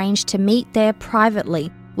officers arranged to meet there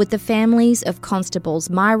privately with the families of Constables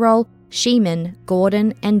Myrol, Sheeman,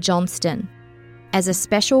 Gordon, and Johnston. As a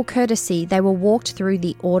special courtesy, they were walked through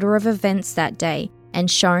the order of events that day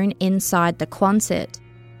and shown inside the Quonset.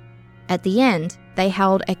 At the end, they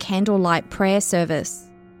held a candlelight prayer service.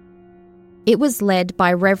 It was led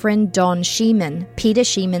by Reverend Don Sheeman, Peter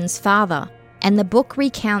Sheeman's father, and the book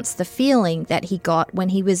recounts the feeling that he got when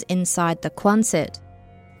he was inside the Quonset.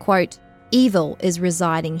 Quote, "Evil is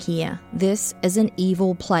residing here. This is an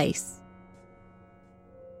evil place."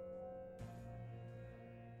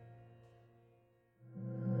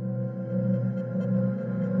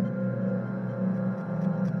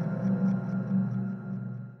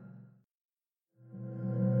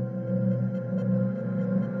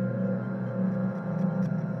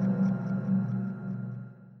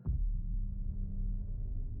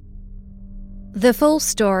 The full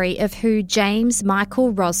story of who James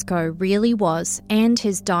Michael Roscoe really was and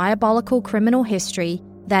his diabolical criminal history,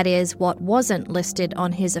 that is, what wasn't listed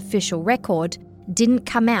on his official record, didn't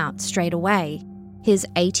come out straight away. His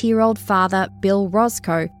 80-year-old father, Bill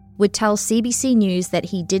Roscoe, would tell CBC News that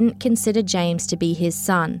he didn't consider James to be his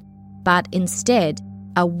son, but instead,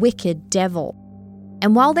 a wicked devil.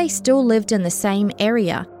 And while they still lived in the same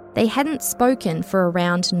area, they hadn't spoken for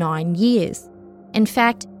around 9 years. In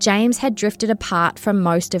fact, James had drifted apart from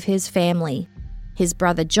most of his family. His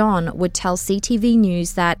brother John would tell CTV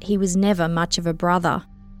News that he was never much of a brother.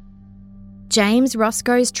 James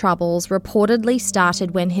Roscoe's troubles reportedly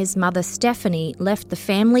started when his mother Stephanie left the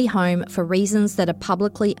family home for reasons that are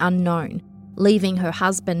publicly unknown, leaving her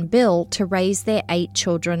husband Bill to raise their 8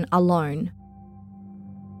 children alone.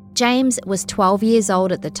 James was 12 years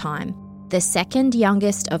old at the time, the second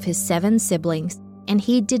youngest of his 7 siblings, and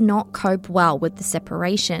he did not cope well with the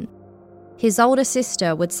separation. His older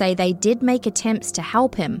sister would say they did make attempts to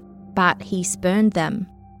help him, but he spurned them.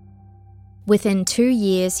 Within 2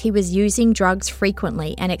 years, he was using drugs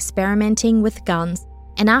frequently and experimenting with guns,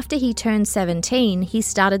 and after he turned 17, he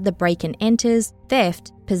started the break and enters,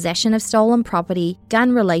 theft, possession of stolen property,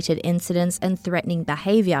 gun-related incidents, and threatening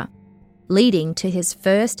behaviour, leading to his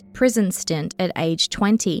first prison stint at age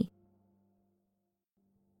 20.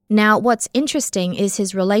 Now, what's interesting is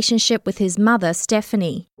his relationship with his mother,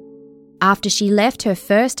 Stephanie. After she left her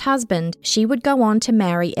first husband, she would go on to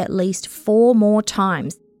marry at least 4 more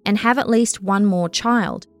times and have at least 1 more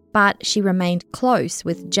child, but she remained close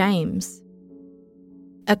with James.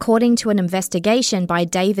 According to an investigation by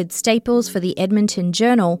David Staples for the Edmonton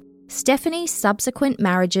Journal, Stephanie's subsequent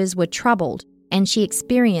marriages were troubled and she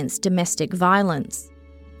experienced domestic violence.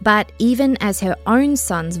 But even as her own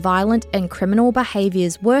son's violent and criminal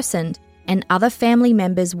behaviours worsened and other family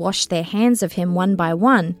members washed their hands of him one by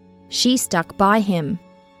one, she stuck by him.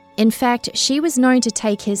 In fact, she was known to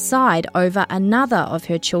take his side over another of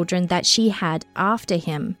her children that she had after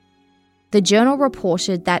him. The Journal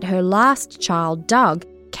reported that her last child, Doug,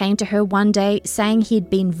 came to her one day saying he'd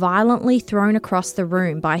been violently thrown across the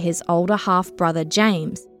room by his older half-brother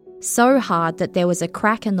James, so hard that there was a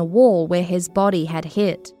crack in the wall where his body had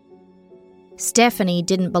hit. Stephanie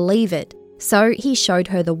didn't believe it, so he showed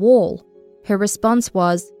her the wall. Her response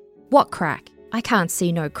was, "What crack? I can't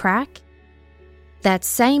see no crack." That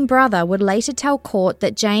same brother would later tell court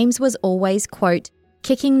that James was always, quote,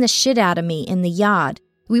 "kicking the shit out of me in the yard.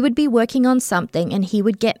 We would be working on something and he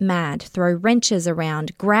would get mad, throw wrenches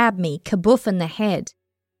around, grab me, kaboof in the head.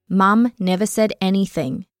 Mum never said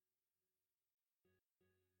anything."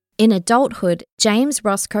 In adulthood, James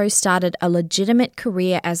Roscoe started a legitimate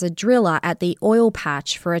career as a driller at the oil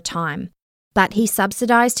patch for a time, but he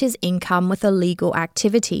subsidised his income with illegal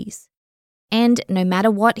activities. And no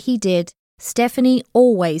matter what he did, Stephanie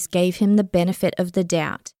always gave him the benefit of the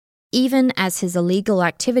doubt, even as his illegal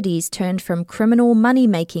activities turned from criminal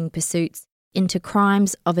money-making pursuits into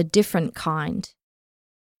crimes of a different kind.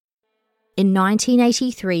 In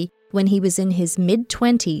 1983, when he was in his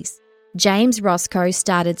mid-20s, James Roscoe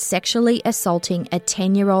started sexually assaulting a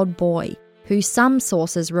 10-year-old boy, who some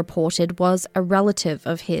sources reported was a relative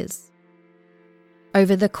of his.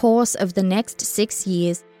 Over the course of the next 6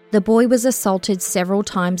 years, the boy was assaulted several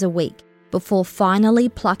times a week, before finally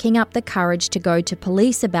plucking up the courage to go to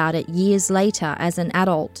police about it years later as an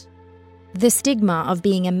adult. The stigma of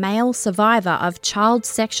being a male survivor of child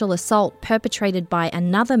sexual assault perpetrated by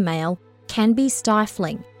another male can be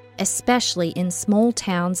stifling, especially in small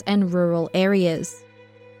towns and rural areas.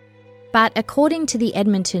 But according to the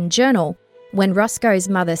Edmonton Journal, when Roscoe's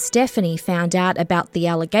mother Stephanie found out about the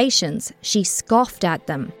allegations, she scoffed at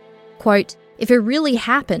them. Quote, "If it really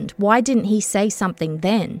happened, why didn't he say something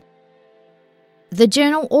then?" The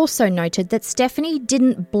Journal also noted that Stephanie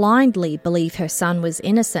didn't blindly believe her son was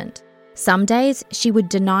innocent. Some days she would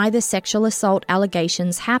deny the sexual assault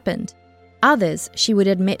allegations happened. Others she would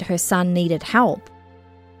admit her son needed help.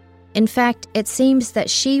 In fact, it seems that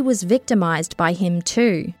she was victimised by him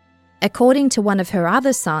too. According to one of her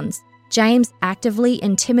other sons, James actively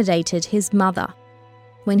intimidated his mother.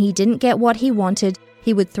 When he didn't get what he wanted,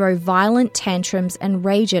 he would throw violent tantrums and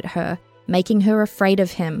rage at her, making her afraid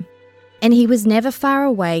of him. And he was never far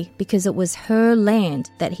away because it was her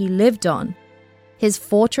land that he lived on. His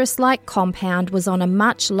fortress-like compound was on a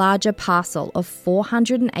much larger parcel of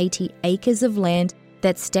 480 acres of land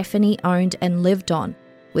that Stephanie owned and lived on,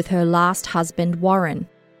 with her last husband Warren.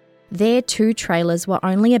 Their 2 trailers were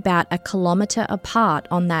only about 1 kilometre apart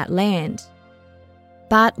on that land.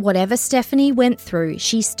 But whatever Stephanie went through,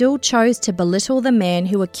 she still chose to belittle the man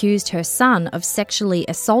who accused her son of sexually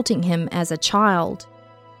assaulting him as a child.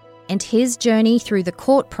 And his journey through the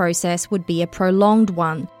court process would be a prolonged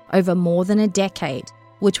one over more than a decade,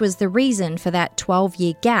 which was the reason for that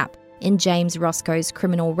 12-year gap in James Roscoe's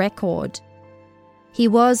criminal record. He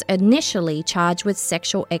was initially charged with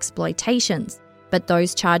sexual exploitations, but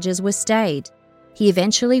those charges were stayed. He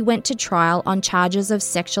eventually went to trial on charges of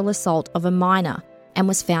sexual assault of a minor and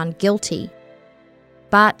was found guilty.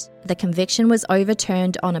 But the conviction was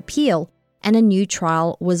overturned on appeal and a new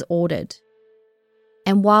trial was ordered.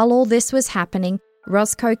 And while all this was happening,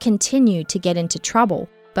 Roscoe continued to get into trouble,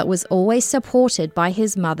 but was always supported by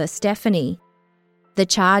his mother Stephanie. The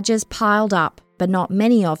charges piled up, but not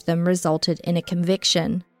many of them resulted in a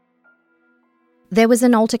conviction. There was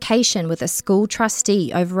an altercation with a school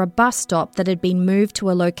trustee over a bus stop that had been moved to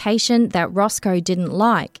a location that Roscoe didn't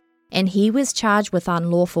like, and he was charged with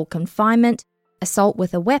unlawful confinement, assault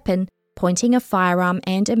with a weapon, pointing a firearm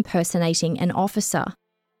and impersonating an officer.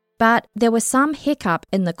 But there was some hiccup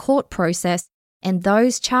in the court process, and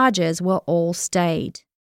those charges were all stayed.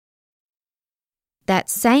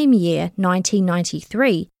 That same year,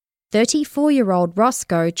 1993, 34-year-old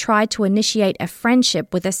Roscoe tried to initiate a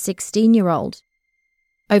friendship with a 16-year-old.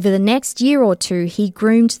 Over the next year or two, he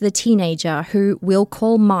groomed the teenager, who we'll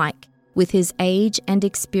call Mike, with his age and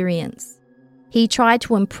experience. He tried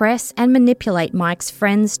to impress and manipulate Mike's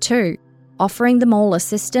friends too, offering them all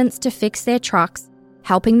assistance to fix their trucks,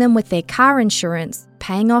 helping them with their car insurance,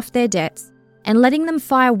 paying off their debts, and letting them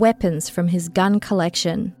fire weapons from his gun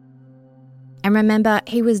collection. And remember,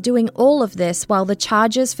 he was doing all of this while the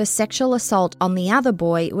charges for sexual assault on the other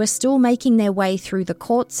boy were still making their way through the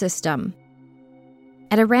court system.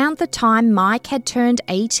 At around the time Mike had turned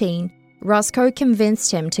 18, Roscoe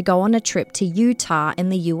convinced him to go on a trip to Utah in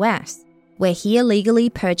the US, where he illegally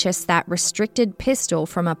purchased that restricted pistol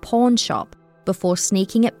from a pawn shop before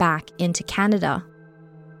sneaking it back into Canada.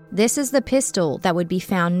 This is the pistol that would be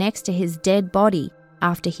found next to his dead body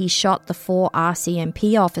after he shot the 4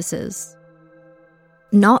 RCMP officers.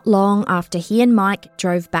 Not long after he and Mike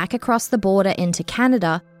drove back across the border into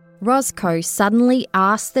Canada, Roscoe suddenly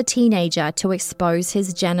asked the teenager to expose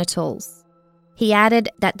his genitals. He added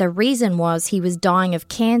that the reason was he was dying of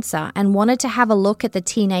cancer and wanted to have a look at the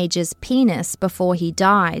teenager's penis before he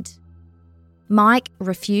died. Mike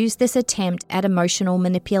refused this attempt at emotional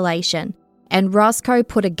manipulation, and Roscoe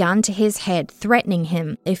put a gun to his head, threatening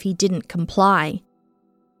him if he didn't comply.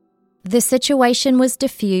 The situation was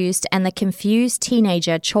diffused, and the confused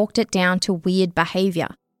teenager chalked it down to weird behaviour,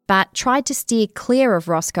 but tried to steer clear of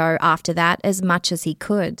Roscoe after that as much as he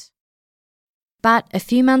could. But a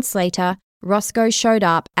few months later, Roscoe showed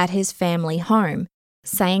up at his family home,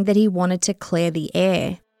 saying that he wanted to clear the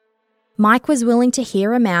air. Mike was willing to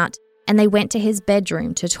hear him out, and they went to his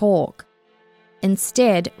bedroom to talk.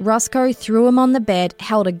 Instead, Roscoe threw him on the bed,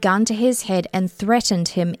 held a gun to his head, and threatened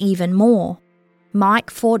him even more. Mike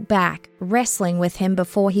fought back, wrestling with him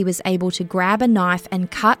before he was able to grab a knife and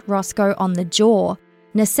cut Roscoe on the jaw,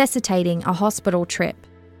 necessitating a hospital trip.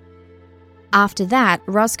 After that,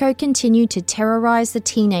 Roscoe continued to terrorize the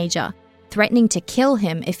teenager, threatening to kill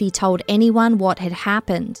him if he told anyone what had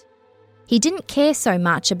happened. He didn't care so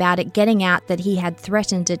much about it getting out that he had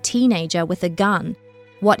threatened a teenager with a gun.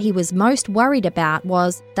 What he was most worried about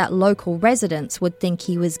was that local residents would think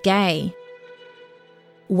he was gay.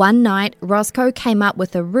 One night, Roscoe came up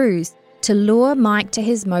with a ruse to lure Mike to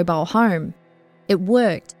his mobile home. It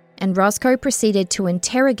worked, and Roscoe proceeded to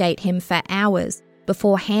interrogate him for hours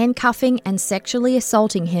before handcuffing and sexually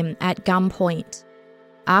assaulting him at gunpoint.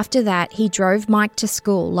 After that, he drove Mike to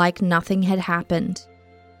school like nothing had happened.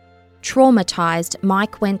 Traumatized,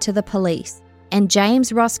 Mike went to the police, and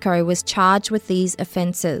James Roscoe was charged with these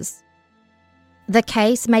offences. The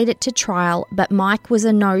case made it to trial, but Mike was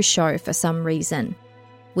a no-show for some reason.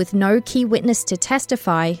 With no key witness to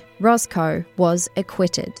testify, Roscoe was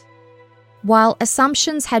acquitted. While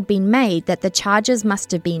assumptions had been made that the charges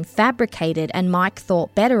must have been fabricated and Mike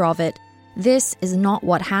thought better of it, this is not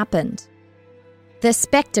what happened. The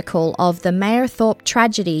spectacle of the Mayerthorpe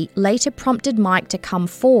Tragedy later prompted Mike to come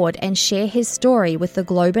forward and share his story with the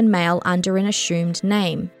Globe and Mail under an assumed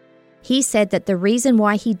name. He said that the reason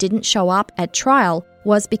why he didn't show up at trial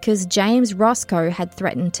was because James Roscoe had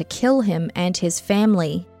threatened to kill him and his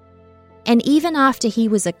family. And even after he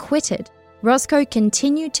was acquitted, Roscoe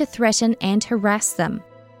continued to threaten and harass them.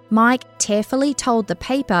 Mike tearfully told the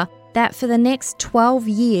paper that for the next 12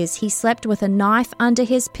 years he slept with a knife under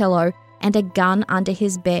his pillow and a gun under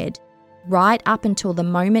his bed, right up until the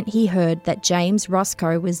moment he heard that James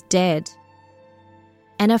Roscoe was dead.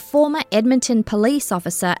 And a former Edmonton police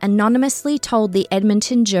officer anonymously told the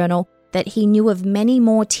Edmonton Journal that he knew of many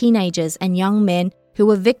more teenagers and young men who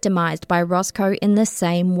were victimized by Roscoe in the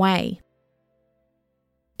same way.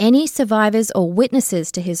 Any survivors or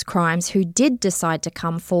witnesses to his crimes who did decide to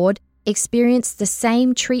come forward experienced the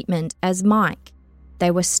same treatment as Mike.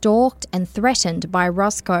 They were stalked and threatened by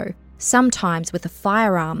Roscoe, sometimes with a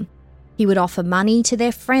firearm. He would offer money to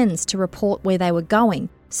their friends to report where they were going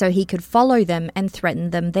so he could follow them and threaten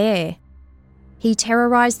them there. He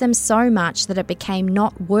terrorized them so much that it became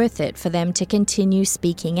not worth it for them to continue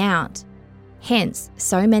speaking out. Hence,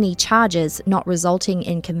 so many charges not resulting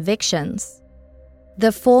in convictions.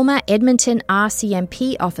 The former Edmonton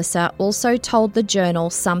RCMP officer also told the Journal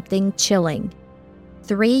something chilling.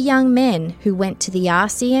 3 young men who went to the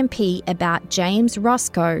RCMP about James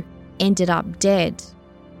Roscoe ended up dead.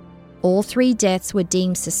 All 3 deaths were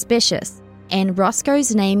deemed suspicious, and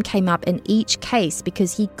Roscoe's name came up in each case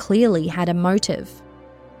because he clearly had a motive.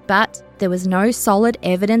 But there was no solid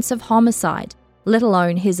evidence of homicide, let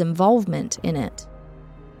alone his involvement in it.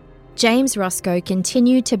 James Roscoe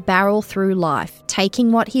continued to barrel through life,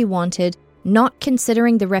 taking what he wanted, not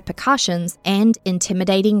considering the repercussions, and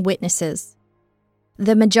intimidating witnesses.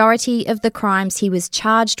 The majority of the crimes he was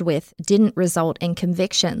charged with didn't result in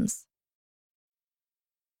convictions.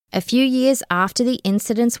 A few years after the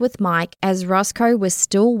incidents with Mike, as Roscoe was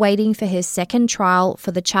still waiting for his second trial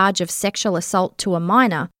for the charge of sexual assault to a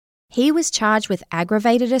minor, he was charged with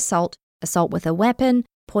aggravated assault, assault with a weapon,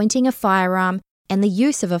 pointing a firearm, and the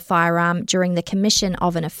use of a firearm during the commission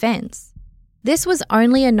of an offence. This was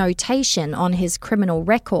only a notation on his criminal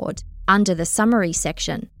record under the summary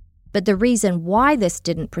section, but the reason why this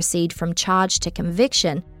didn't proceed from charge to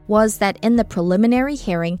conviction was that in the preliminary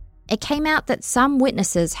hearing, it came out that some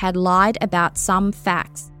witnesses had lied about some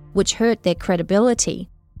facts, which hurt their credibility.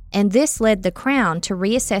 and this led the Crown to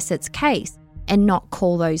reassess its case and not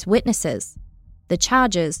call those witnesses. The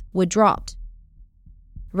charges were dropped.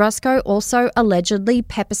 Roscoe also allegedly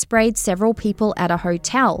pepper-sprayed several people at a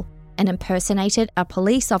hotel and impersonated a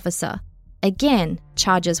police officer. Again,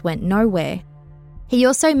 charges went nowhere. He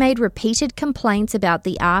also made repeated complaints about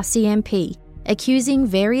the RCMP, accusing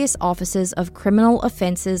various officers of criminal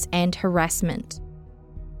offences and harassment.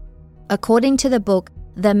 According to the book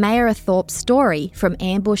The Mayerthorpe Story, From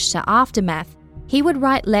Ambush to Aftermath, he would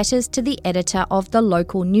write letters to the editor of the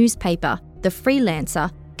local newspaper, The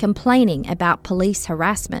Freelancer, complaining about police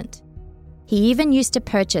harassment. He even used to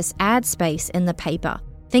purchase ad space in the paper,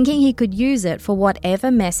 thinking he could use it for whatever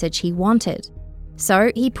message he wanted.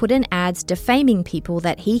 So he put in ads defaming people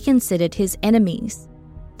that he considered his enemies.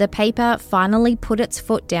 The paper finally put its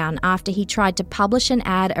foot down after he tried to publish an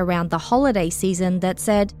ad around the holiday season that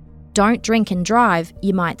said, "Don't drink and drive,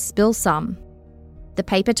 you might spill some." The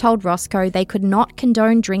paper told Roscoe they could not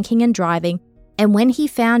condone drinking and driving, and when he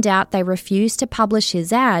found out they refused to publish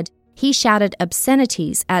his ad, he shouted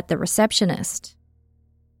obscenities at the receptionist.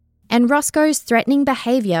 And Roscoe's threatening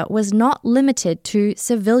behaviour was not limited to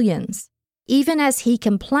civilians. Even as he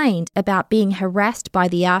complained about being harassed by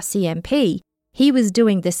the RCMP, he was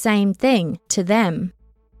doing the same thing to them.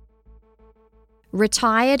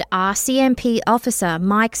 Retired RCMP officer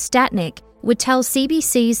Mike Statnick would tell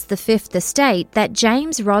CBC's The Fifth Estate that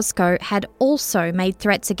James Roscoe had also made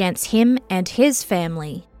threats against him and his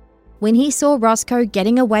family. When he saw Roscoe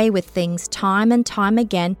getting away with things time and time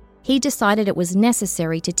again, he decided it was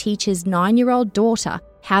necessary to teach his 9-year-old daughter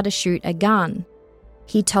how to shoot a gun.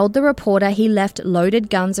 He told the reporter he left loaded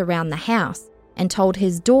guns around the house and told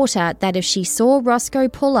his daughter that if she saw Roscoe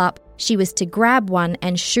pull up, she was to grab one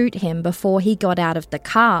and shoot him before he got out of the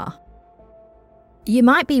car. You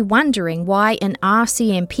might be wondering why an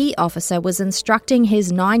RCMP officer was instructing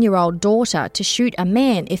his 9-year-old daughter to shoot a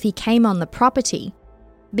man if he came on the property.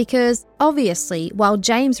 Because, obviously, while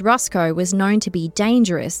James Roscoe was known to be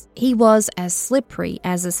dangerous, he was as slippery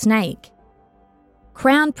as a snake.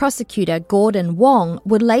 Crown Prosecutor Gordon Wong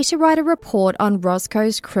would later write a report on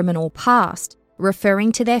Roscoe's criminal past,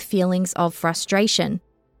 referring to their feelings of frustration.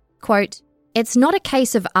 Quote, "It's not a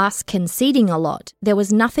case of us conceding a lot. There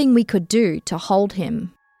was nothing we could do to hold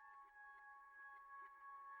him."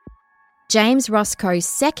 James Roscoe's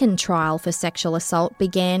second trial for sexual assault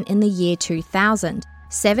began in the year 2000,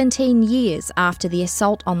 17 years after the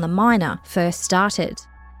assault on the minor first started,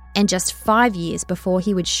 and just 5 years before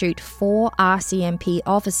he would shoot 4 RCMP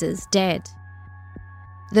officers dead.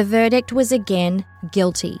 The verdict was again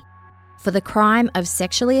guilty. For the crime of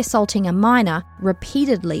sexually assaulting a minor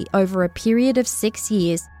repeatedly over a period of 6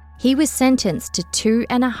 years, he was sentenced to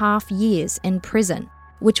 2.5 years in prison,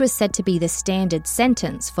 which was said to be the standard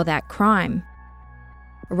sentence for that crime.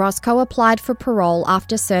 Roscoe applied for parole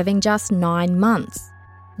after serving just 9 months.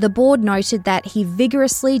 The board noted that he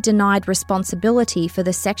vigorously denied responsibility for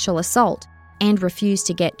the sexual assault and refused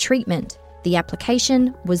to get treatment. The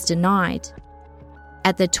application was denied.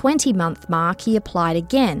 At the 20-month mark, he applied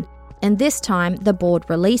again, and this time the board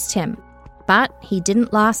released him. But he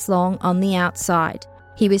didn't last long on the outside.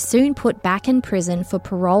 He was soon put back in prison for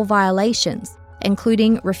parole violations,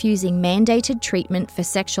 including refusing mandated treatment for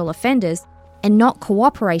sexual offenders and not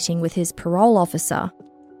cooperating with his parole officer.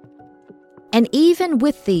 And even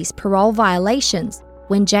with these parole violations,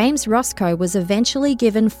 when James Roscoe was eventually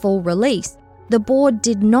given full release, the board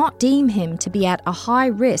did not deem him to be at a high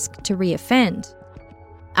risk to reoffend.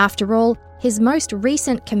 After all, his most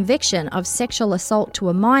recent conviction of sexual assault to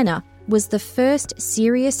a minor was the first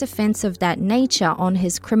serious offence of that nature on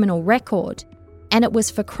his criminal record, and it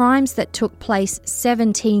was for crimes that took place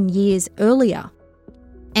 17 years earlier.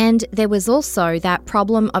 And there was also that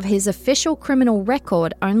problem of his official criminal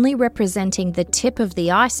record only representing the tip of the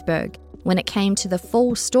iceberg when it came to the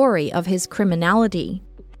full story of his criminality.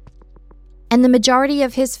 And the majority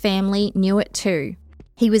of his family knew it too.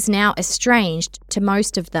 He was now estranged to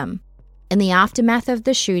most of them. In the aftermath of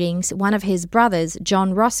the shootings, one of his brothers,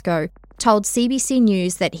 John Roscoe, told CBC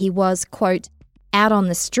News that he was, quote, out on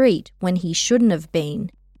the street when he shouldn't have been.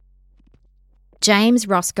 James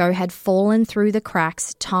Roscoe had fallen through the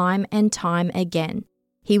cracks time and time again.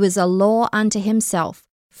 He was a law unto himself,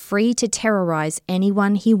 free to terrorise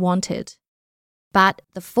anyone he wanted. But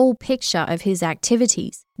the full picture of his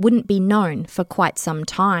activities wouldn't be known for quite some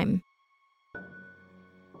time.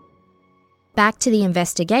 Back to the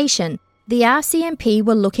investigation, the RCMP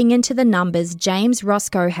were looking into the numbers James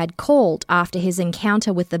Roscoe had called after his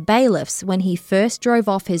encounter with the bailiffs when he first drove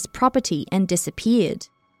off his property and disappeared.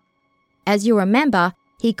 As you remember,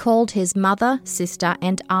 he called his mother, sister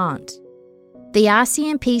and aunt. The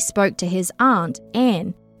RCMP spoke to his aunt,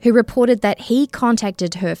 Anne, who reported that he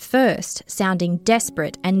contacted her first, sounding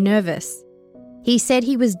desperate and nervous. He said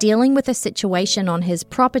he was dealing with a situation on his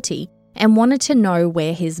property and wanted to know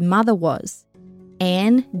where his mother was.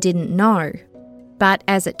 Anne didn't know. But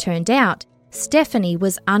as it turned out, Stephanie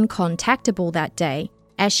was uncontactable that day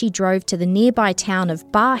as she drove to the nearby town of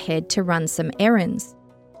Barhead to run some errands.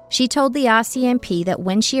 She told the RCMP that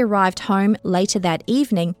when she arrived home later that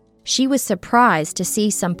evening, she was surprised to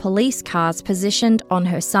see some police cars positioned on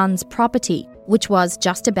her son's property, which was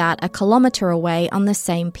just about 1 kilometre away on the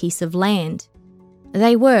same piece of land.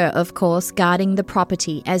 They were, of course, guarding the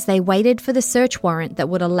property as they waited for the search warrant that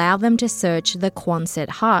would allow them to search the Quonset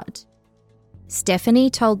hut. Stephanie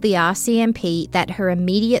told the RCMP that her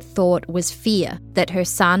immediate thought was fear that her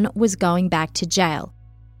son was going back to jail.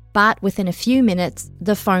 But within a few minutes,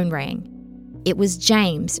 the phone rang. It was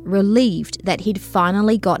James, relieved that he'd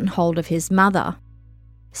finally gotten hold of his mother.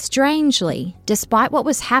 Strangely, despite what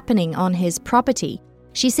was happening on his property,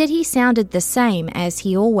 she said he sounded the same as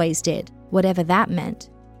he always did, whatever that meant.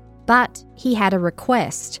 But he had a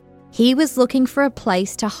request. He was looking for a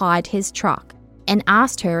place to hide his truck and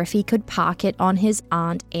asked her if he could park it on his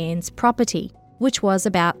Aunt Anne's property, which was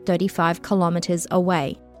about 35 kilometres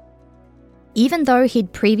away. Even though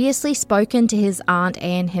he'd previously spoken to his Aunt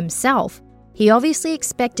Anne himself, he obviously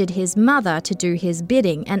expected his mother to do his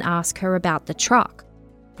bidding and ask her about the truck,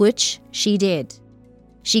 which she did.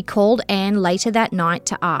 She called Anne later that night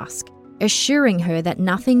to ask, assuring her that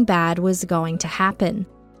nothing bad was going to happen.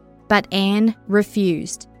 But Anne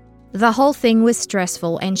refused. The whole thing was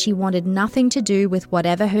stressful and she wanted nothing to do with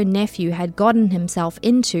whatever her nephew had gotten himself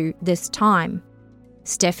into this time.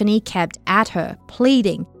 Stephanie kept at her,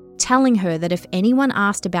 pleading, telling her that if anyone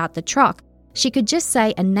asked about the truck, she could just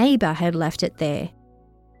say a neighbour had left it there.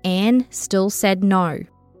 Anne still said no.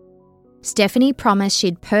 Stephanie promised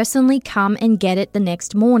she'd personally come and get it the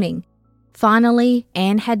next morning. Finally,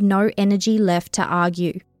 Anne had no energy left to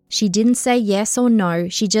argue. She didn't say yes or no,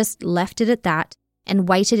 she just left it at that and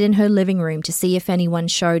waited in her living room to see if anyone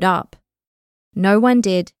showed up. No one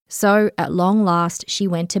did, so at long last she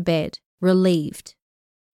went to bed, relieved.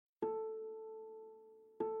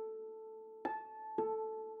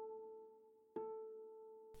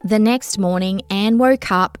 The next morning, Anne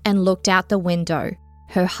woke up and looked out the window.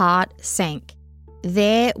 Her heart sank.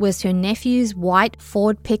 There was her nephew's white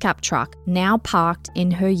Ford pickup truck now parked in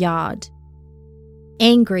her yard.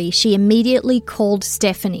 Angry, she immediately called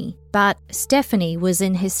Stephanie, but Stephanie was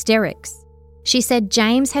in hysterics. She said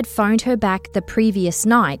James had phoned her back the previous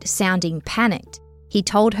night, sounding panicked. He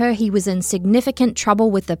told her he was in significant trouble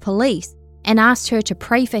with the police and asked her to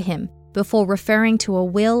pray for him before referring to a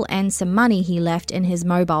will and some money he left in his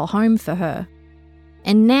mobile home for her.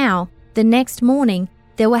 And now, the next morning,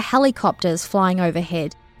 there were helicopters flying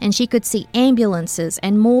overhead and she could see ambulances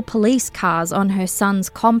and more police cars on her son's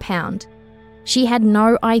compound. She had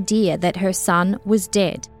no idea that her son was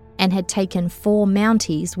dead and had taken 4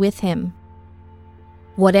 Mounties with him.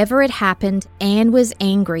 Whatever had happened, Anne was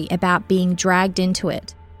angry about being dragged into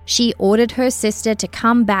it. She ordered her sister to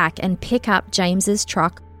come back and pick up James's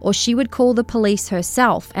truck, or she would call the police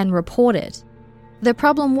herself and report it. The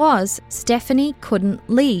problem was, Stephanie couldn't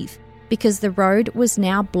leave because the road was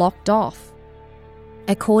now blocked off.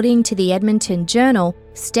 According to the Edmonton Journal,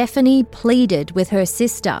 Stephanie pleaded with her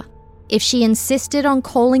sister. If she insisted on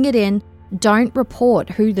calling it in, don't report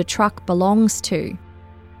who the truck belongs to.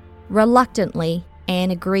 Reluctantly,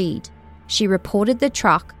 Anne agreed. She reported the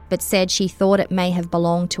truck but said she thought it may have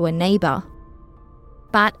belonged to a neighbour.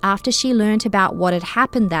 But after she learnt about what had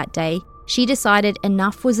happened that day, she decided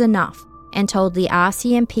enough was enough and told the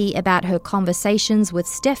RCMP about her conversations with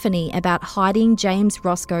Stephanie about hiding James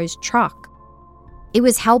Roscoe's truck. It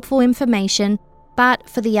was helpful information, but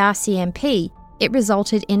for the RCMP, it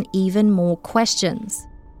resulted in even more questions.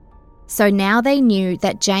 So now they knew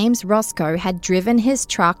that James Roscoe had driven his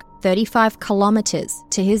truck 35 kilometres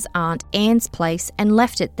to his Aunt Anne's place and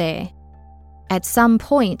left it there. At some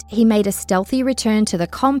point, he made a stealthy return to the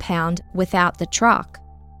compound without the truck.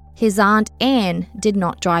 His Aunt Anne did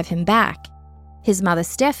not drive him back. His mother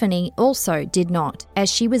Stephanie also did not, as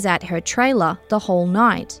she was at her trailer the whole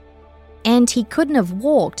night. And he couldn't have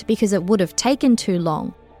walked because it would have taken too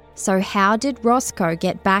long. So how did Roscoe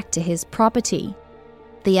get back to his property?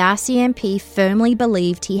 The RCMP firmly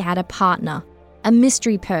believed he had a partner, a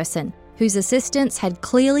mystery person whose assistance had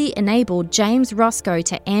clearly enabled James Roscoe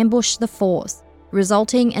to ambush the force,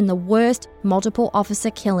 resulting in the worst multiple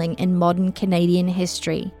officer killing in modern Canadian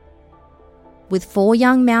history. With 4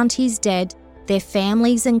 young Mounties dead, their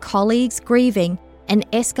families and colleagues grieving, and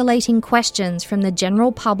escalating questions from the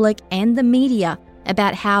general public and the media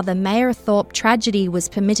about how the Mayerthorpe tragedy was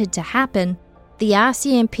permitted to happen, the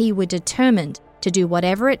RCMP were determined to do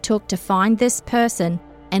whatever it took to find this person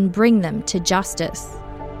and bring them to justice.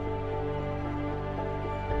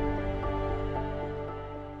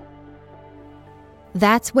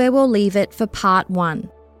 That's where we'll leave it for part 1.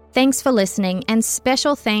 Thanks for listening, and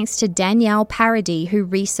special thanks to Danielle Paradis who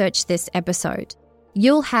researched this episode.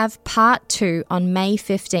 You'll have part 2 on May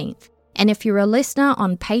 15th, and if you're a listener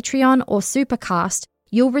on Patreon or Supercast,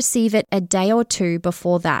 you'll receive it a day or two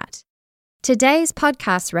before that. Today's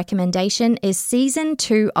podcast recommendation is Season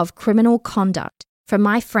 2 of Criminal Conduct from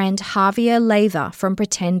my friend Javier Leyva from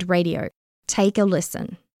Pretend Radio. Take a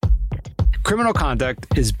listen. Criminal Conduct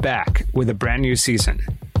is back with a brand new season.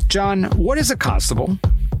 John, what is a constable?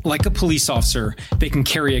 Like a police officer, they can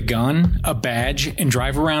carry a gun, a badge, and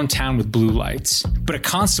drive around town with blue lights. But a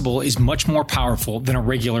constable is much more powerful than a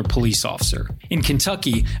regular police officer. In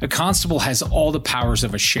Kentucky, a constable has all the powers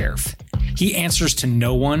of a sheriff. He answers to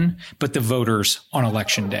no one but the voters on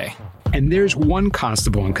Election Day. And there's one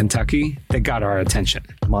constable in Kentucky that got our attention.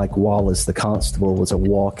 Mike Wallace, the constable, was a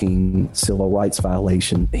walking civil rights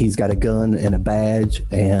violation. He's got a gun and a badge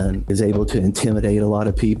and is able to intimidate a lot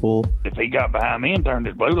of people. If he got behind me and turned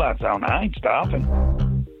his blue lights on, I ain't stopping.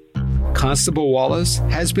 Constable Wallace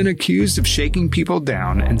has been accused of shaking people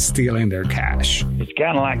down and stealing their cash. It's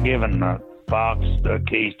kind of like giving the fox the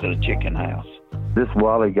keys to the chicken house. This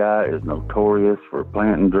Wally guy is notorious for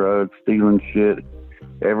planting drugs, stealing shit.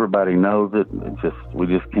 Everybody knows it. We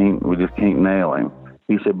just can't nail him.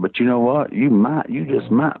 He said, but you know what? You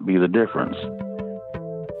just might be the difference.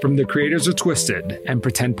 From the creators of Twisted and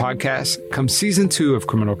Pretend Podcast comes Season 2 of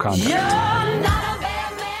Criminal Conduct.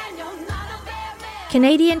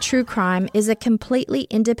 Canadian True Crime is a completely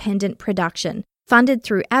independent production, funded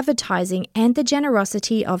through advertising and the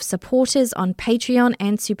generosity of supporters on Patreon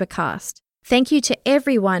and Supercast. Thank you to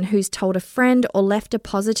everyone who's told a friend or left a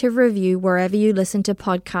positive review wherever you listen to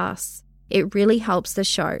podcasts. It really helps the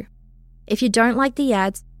show. If you don't like the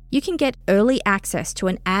ads, you can get early access to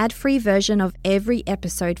an ad-free version of every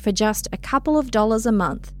episode for just a couple of dollars a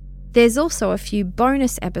month. There's also a few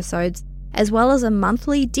bonus episodes, as well as a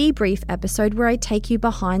monthly debrief episode where I take you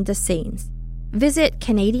behind the scenes. Visit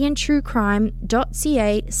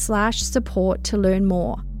canadiantruecrime.ca/support to learn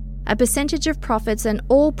more. A percentage of profits and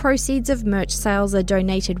all proceeds of merch sales are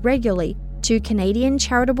donated regularly to Canadian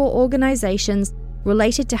charitable organisations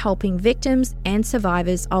related to helping victims and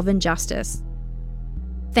survivors of injustice.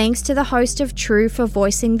 Thanks to the host of True for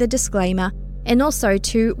voicing the disclaimer, and also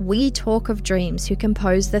to We Talk of Dreams who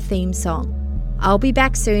composed the theme song. I'll be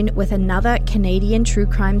back soon with another Canadian true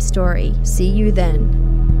crime story. See you then.